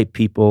reach the right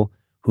people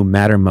who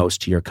matter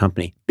most to your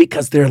company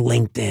because they're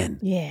LinkedIn.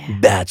 Yeah.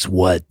 That's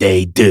what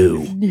they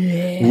do.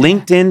 Yeah.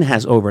 LinkedIn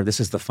has over, this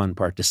is the fun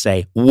part to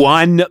say,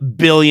 1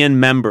 billion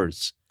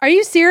members. Are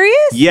you serious?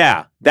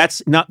 Yeah,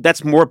 that's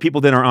more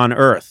people than are on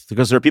Earth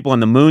because there are people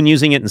on the moon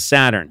using it and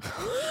Saturn.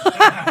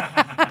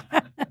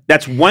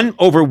 That's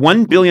over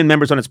 1 billion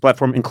members on its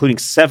platform, including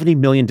 70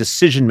 million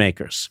decision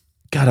makers.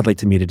 God, I'd like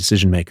to meet a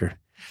decision maker.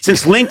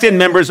 Since LinkedIn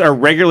members are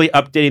regularly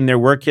updating their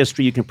work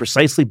history, you can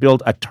precisely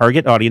build a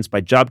target audience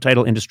by job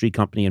title, industry,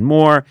 company, and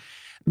more.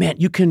 Man,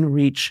 you can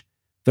reach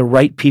the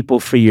right people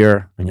for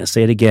your, I'm going to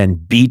say it again,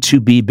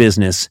 B2B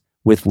business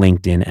with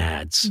LinkedIn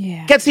ads.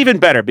 Yeah. Gets even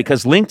better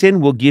because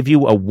LinkedIn will give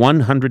you a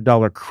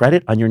 $100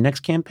 credit on your next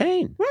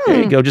campaign.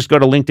 There you go. Just go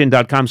to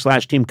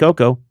linkedin.com/Team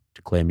Coco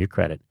to claim your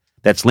credit.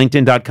 That's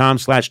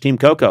linkedin.com/Team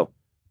Coco.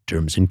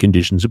 Terms and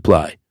conditions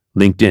apply.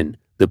 LinkedIn,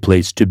 the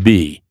place to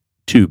be,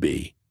 to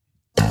be.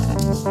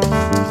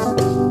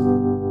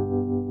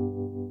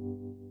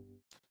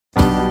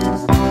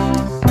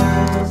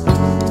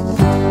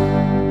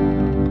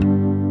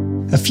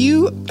 A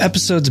few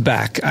episodes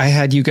back, I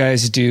had you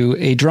guys do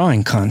a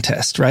drawing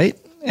contest, right?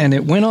 And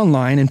it went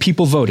online and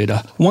people voted.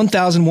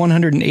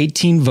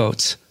 1,118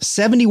 votes.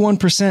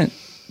 71%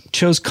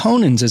 chose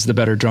Conan's as the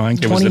better drawing,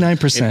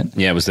 29%.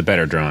 It was the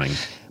better drawing.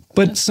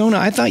 But Sona,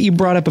 I thought you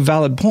brought up a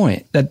valid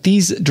point that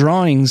these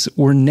drawings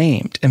were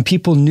named and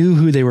people knew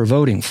who they were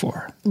voting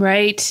for.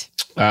 Right.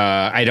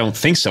 I don't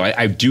think so.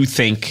 I do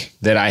think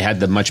that I had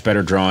the much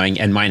better drawing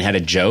and mine had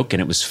a joke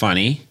and it was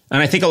funny.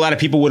 And I think a lot of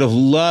people would have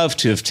loved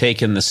to have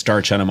taken the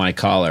starch out of my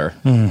collar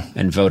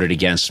and voted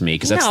against me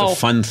because that's the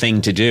fun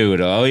thing to do.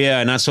 Oh,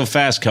 yeah, not so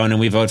fast, Conan.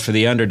 We vote for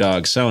the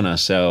underdog, Sona.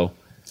 So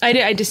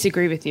I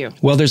disagree with you.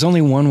 Well, there's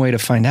only one way to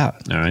find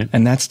out. All right.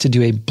 And that's to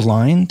do a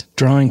blind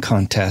drawing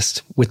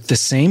contest with the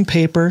same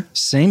paper,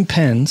 same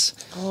pens.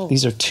 Oh.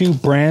 These are 2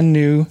 brand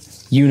new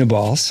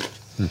Uniballs.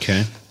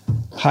 Okay.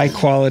 High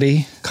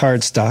quality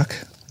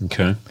cardstock.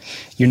 Okay.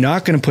 You're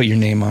not going to put your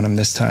name on them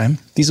this time.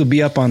 These will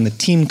be up on the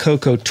Team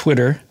Coco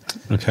Twitter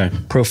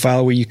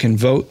profile where you can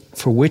vote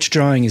for which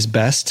drawing is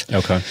best.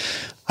 Okay.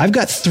 I've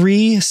got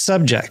 3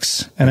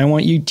 subjects, and I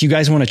want you. Do you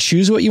guys want to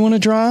choose what you want to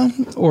draw,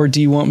 or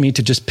do you want me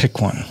to just pick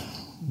one?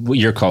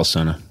 Your call,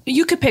 Sona.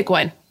 You could pick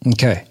one.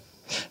 Okay.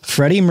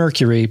 Freddie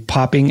Mercury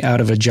popping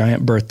out of a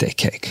giant birthday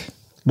cake.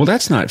 Well,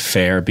 that's not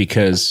fair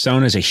because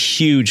Sona's a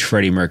huge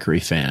Freddie Mercury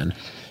fan.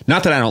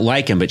 Not that I don't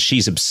like him, but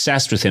she's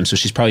obsessed with him, so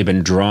she's probably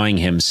been drawing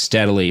him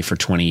steadily for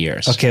 20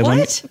 years. Okay,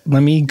 let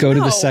me go to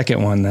the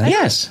second one then.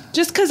 Yes.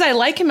 Just because I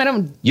like him, I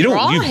don't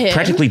draw him. You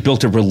practically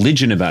built a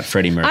religion about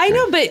Freddie Mercury. I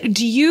know, but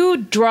do you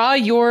draw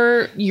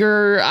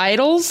your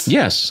idols?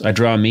 Yes, I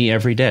draw me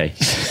every day.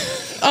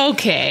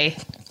 Okay.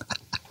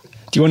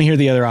 Do you want to hear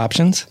the other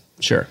options?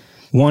 Sure.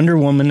 Wonder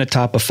Woman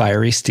atop a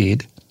fiery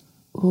steed.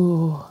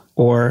 Ooh.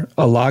 Or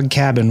a log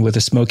cabin with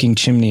a smoking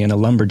chimney and a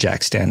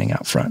lumberjack standing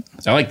out front.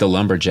 I like the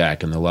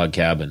lumberjack and the log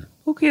cabin.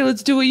 Okay,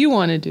 let's do what you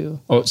want to do.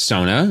 Oh,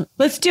 Sona?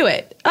 Let's do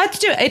it. Let's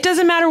do it. It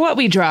doesn't matter what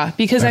we draw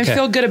because I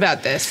feel good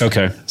about this.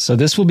 Okay. So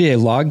this will be a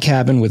log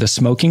cabin with a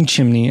smoking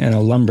chimney and a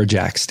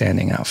lumberjack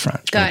standing out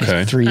front. Got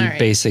it. 3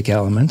 basic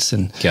elements.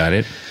 And got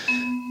it.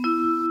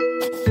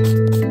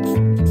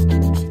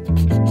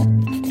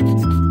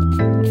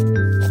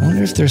 I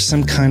wonder if there's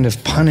some kind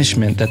of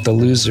punishment that the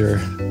loser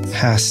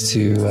has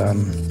to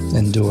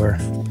endure.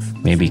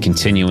 Maybe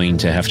continuing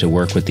to have to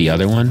work with the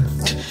other one?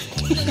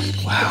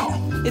 Wow.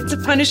 It's a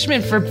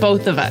punishment for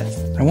both of us.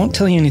 I won't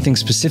tell you anything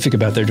specific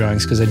about their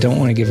drawings because I don't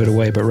want to give it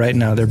away, but right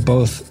now they're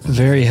both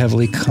very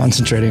heavily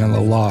concentrating on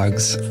the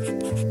logs.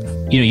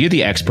 You know, you're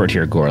the expert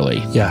here,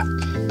 Gorley. Yeah.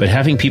 But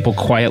having people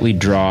quietly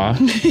draw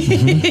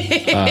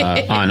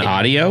on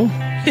audio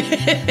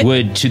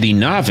would, to the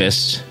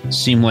novice,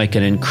 seem like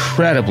an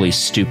incredibly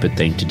stupid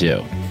thing to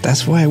do.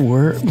 That's why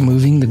we're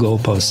moving the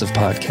goalposts of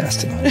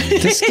podcasting.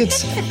 This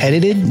gets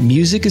edited,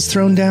 music is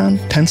thrown down,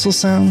 pencil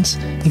sounds.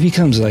 It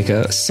becomes like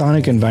a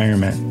sonic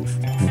environment.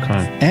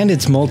 Okay. And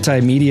it's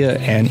multimedia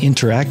and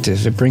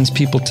interactive. It brings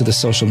people to the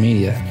social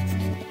media.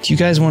 Do you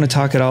guys want to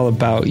talk at all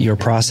about your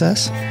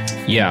process?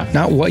 Yeah.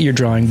 Not what you're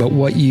drawing, but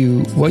what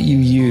you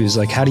use.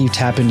 Like, how do you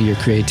tap into your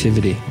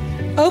creativity?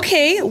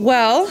 Okay,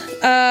 well,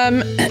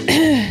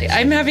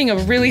 I'm having a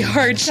really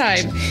hard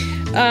time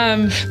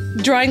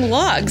drawing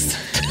logs.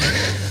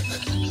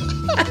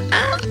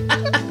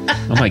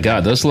 Oh my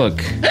God, those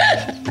look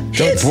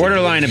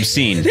borderline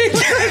obscene.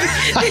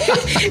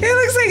 It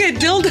looks like a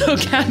dildo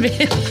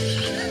cabin.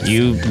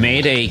 You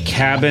made a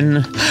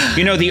cabin.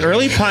 You know, the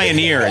early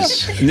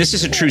pioneers, and this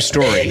is a true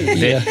story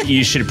that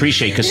you should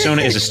appreciate because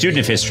Sona is a student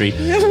of history.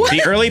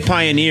 The early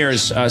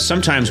pioneers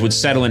sometimes would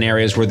settle in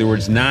areas where there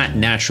was not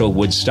natural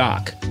wood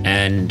stock.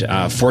 And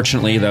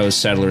fortunately, those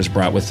settlers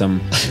brought with them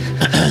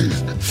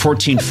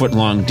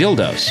 14-foot-long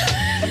dildos.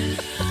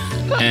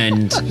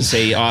 And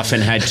they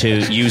often had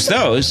to use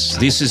those.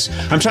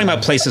 I'm talking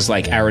about places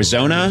like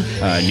Arizona,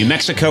 New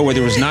Mexico, where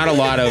there was not a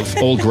lot of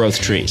old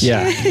growth trees.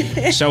 Yeah.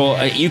 So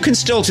you can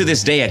still, to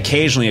this day,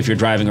 occasionally, if you're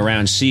driving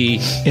around, see...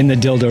 In the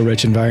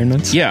dildo-rich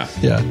environments? Yeah.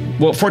 Yeah.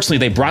 Well, fortunately,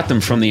 they brought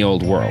them from the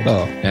old world.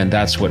 Oh. And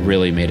that's what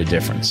really made a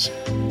difference.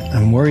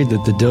 I'm worried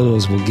that the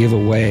dildos will give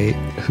away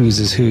whose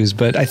is whose,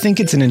 but I think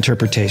it's an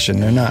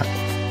interpretation. They're not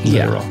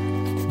literal.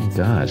 Oh,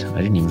 God,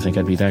 I didn't even think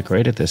I'd be that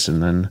great at this,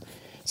 and then...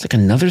 It's like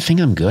another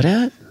thing I'm good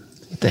at?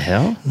 What the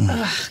hell?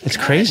 It's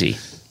crazy.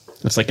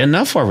 It's like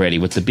enough already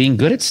with the being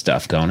good at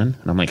stuff, Conan.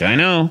 And I'm like, I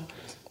know.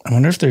 I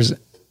wonder if there's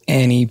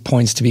any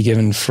points to be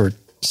given for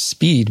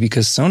speed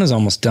because Sona's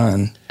almost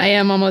done. I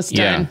am almost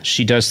done. Yeah,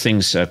 she does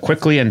things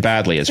quickly and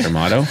badly is her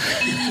motto.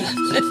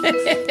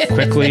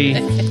 Quickly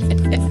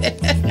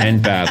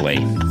and badly.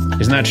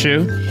 Isn't that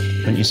true?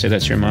 Wouldn't you say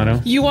that's your motto?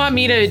 You want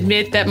me to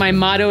admit that my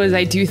motto is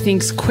I do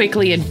things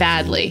quickly and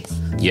badly?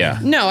 Yeah.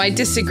 No, I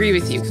disagree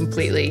with you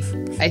completely.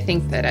 I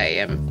think that I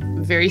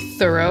am very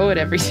thorough at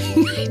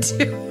everything I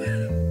do.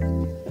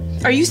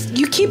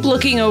 You keep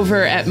looking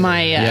over at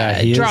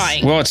my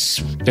drawing. Well,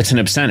 it's an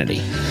obscenity.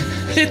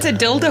 It's a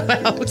dildo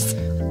house.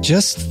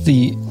 Just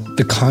the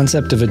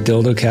concept of a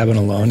dildo cabin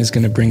alone is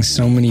going to bring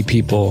so many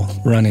people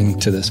running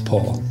to this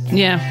poll.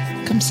 Yeah,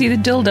 come see the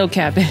dildo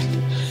cabin.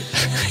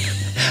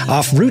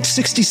 Off Route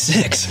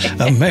 66,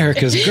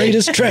 America's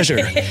greatest treasure,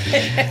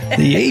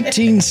 the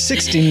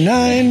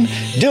 1869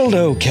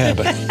 dildo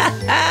cabin.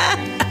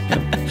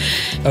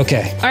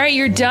 Okay. All right,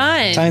 you're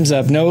done. Time's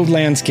up. No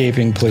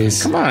landscaping,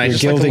 please. Come on, you're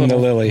gilding the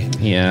lily.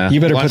 Yeah. You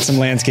better put some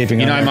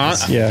landscaping on. I'm on.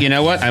 Yeah. You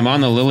know what? I'm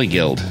on the Lily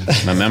Guild.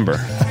 I'm a member.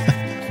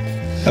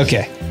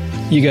 Okay.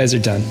 You guys are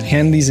done.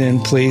 Hand these in,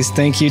 please.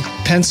 Thank you.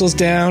 Pencils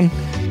down.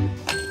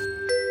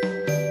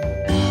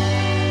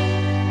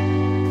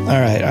 All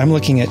right, I'm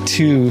looking at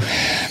 2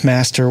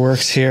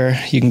 masterworks here.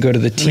 You can go to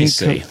the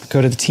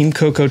Team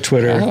Coco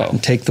Twitter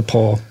and take the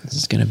poll. This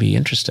is going to be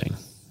interesting.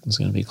 It's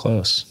going to be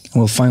close.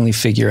 We'll finally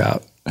figure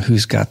out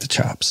who's got the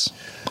chops.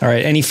 All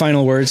right, any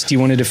final words? Do you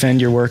want to defend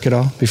your work at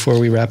all before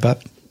we wrap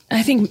up?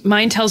 I think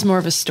mine tells more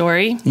of a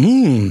story.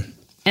 And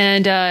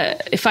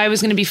if I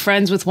was going to be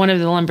friends with one of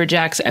the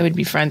lumberjacks, I would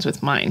be friends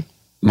with mine.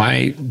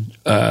 My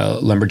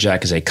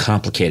lumberjack is a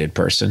complicated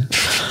person.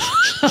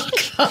 Oh,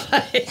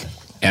 God.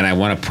 And I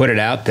want to put it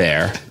out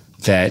there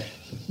that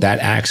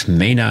axe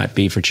may not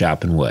be for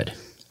chopping wood.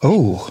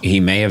 Oh. He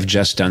may have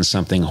just done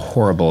something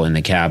horrible in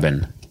the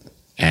cabin,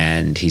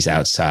 and he's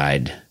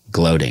outside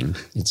gloating.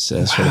 It's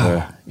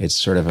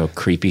sort of a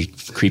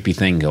creepy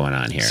thing going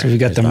on here. So we've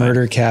got the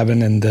murder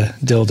cabin and the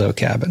dildo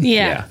cabin.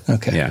 Yeah.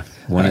 Okay. Yeah.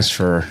 One is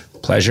for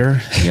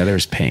pleasure, the other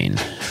is pain.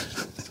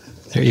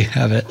 There you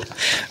have it.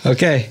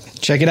 Okay,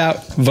 check it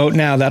out. Vote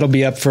now. That'll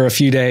be up for a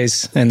few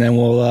days, and then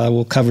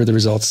we'll cover the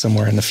results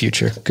somewhere in the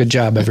future. Good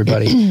job,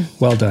 everybody.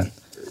 Well done.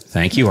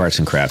 Thank you, arts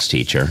and crafts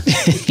teacher.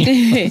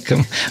 You're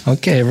welcome.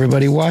 Okay,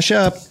 everybody, wash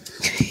up.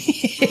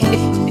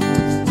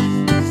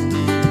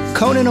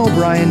 Conan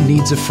O'Brien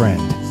Needs a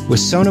Friend, with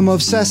Sona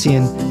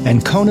Movsesian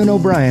and Conan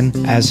O'Brien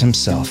as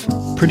himself.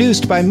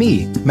 Produced by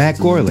me, Matt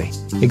Gorley.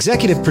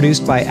 Executive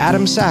produced by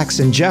Adam Sachs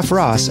and Jeff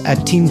Ross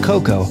at Team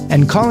Coco,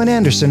 and Colin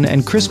Anderson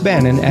and Chris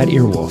Bannon at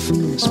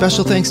Earwolf.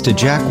 Special thanks to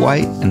Jack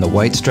White and the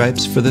White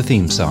Stripes for the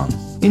theme song.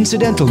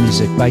 Incidental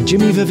music by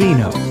Jimmy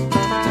Vivino.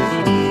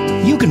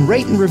 You can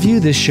rate and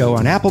review this show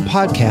on Apple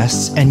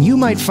Podcasts, and you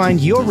might find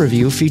your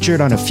review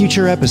featured on a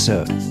future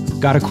episode.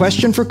 Got a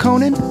question for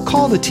Conan?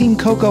 Call the Team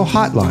Coco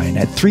hotline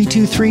at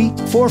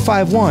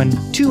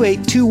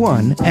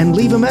 323-451-2821 and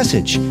leave a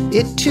message.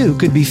 It too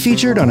could be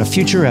featured on a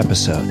future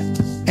episode.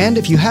 And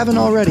if you haven't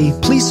already,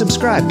 please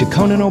subscribe to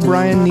Conan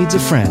O'Brien Needs a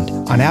Friend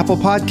on Apple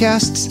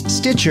Podcasts,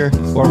 Stitcher,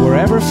 or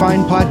wherever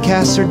fine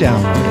podcasts are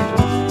downloaded.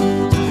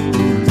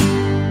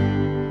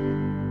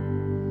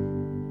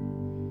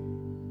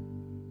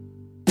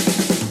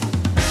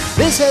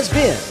 This has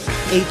been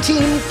a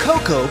Team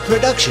Coco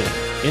production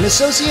in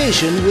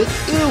association with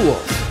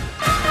Earwolf.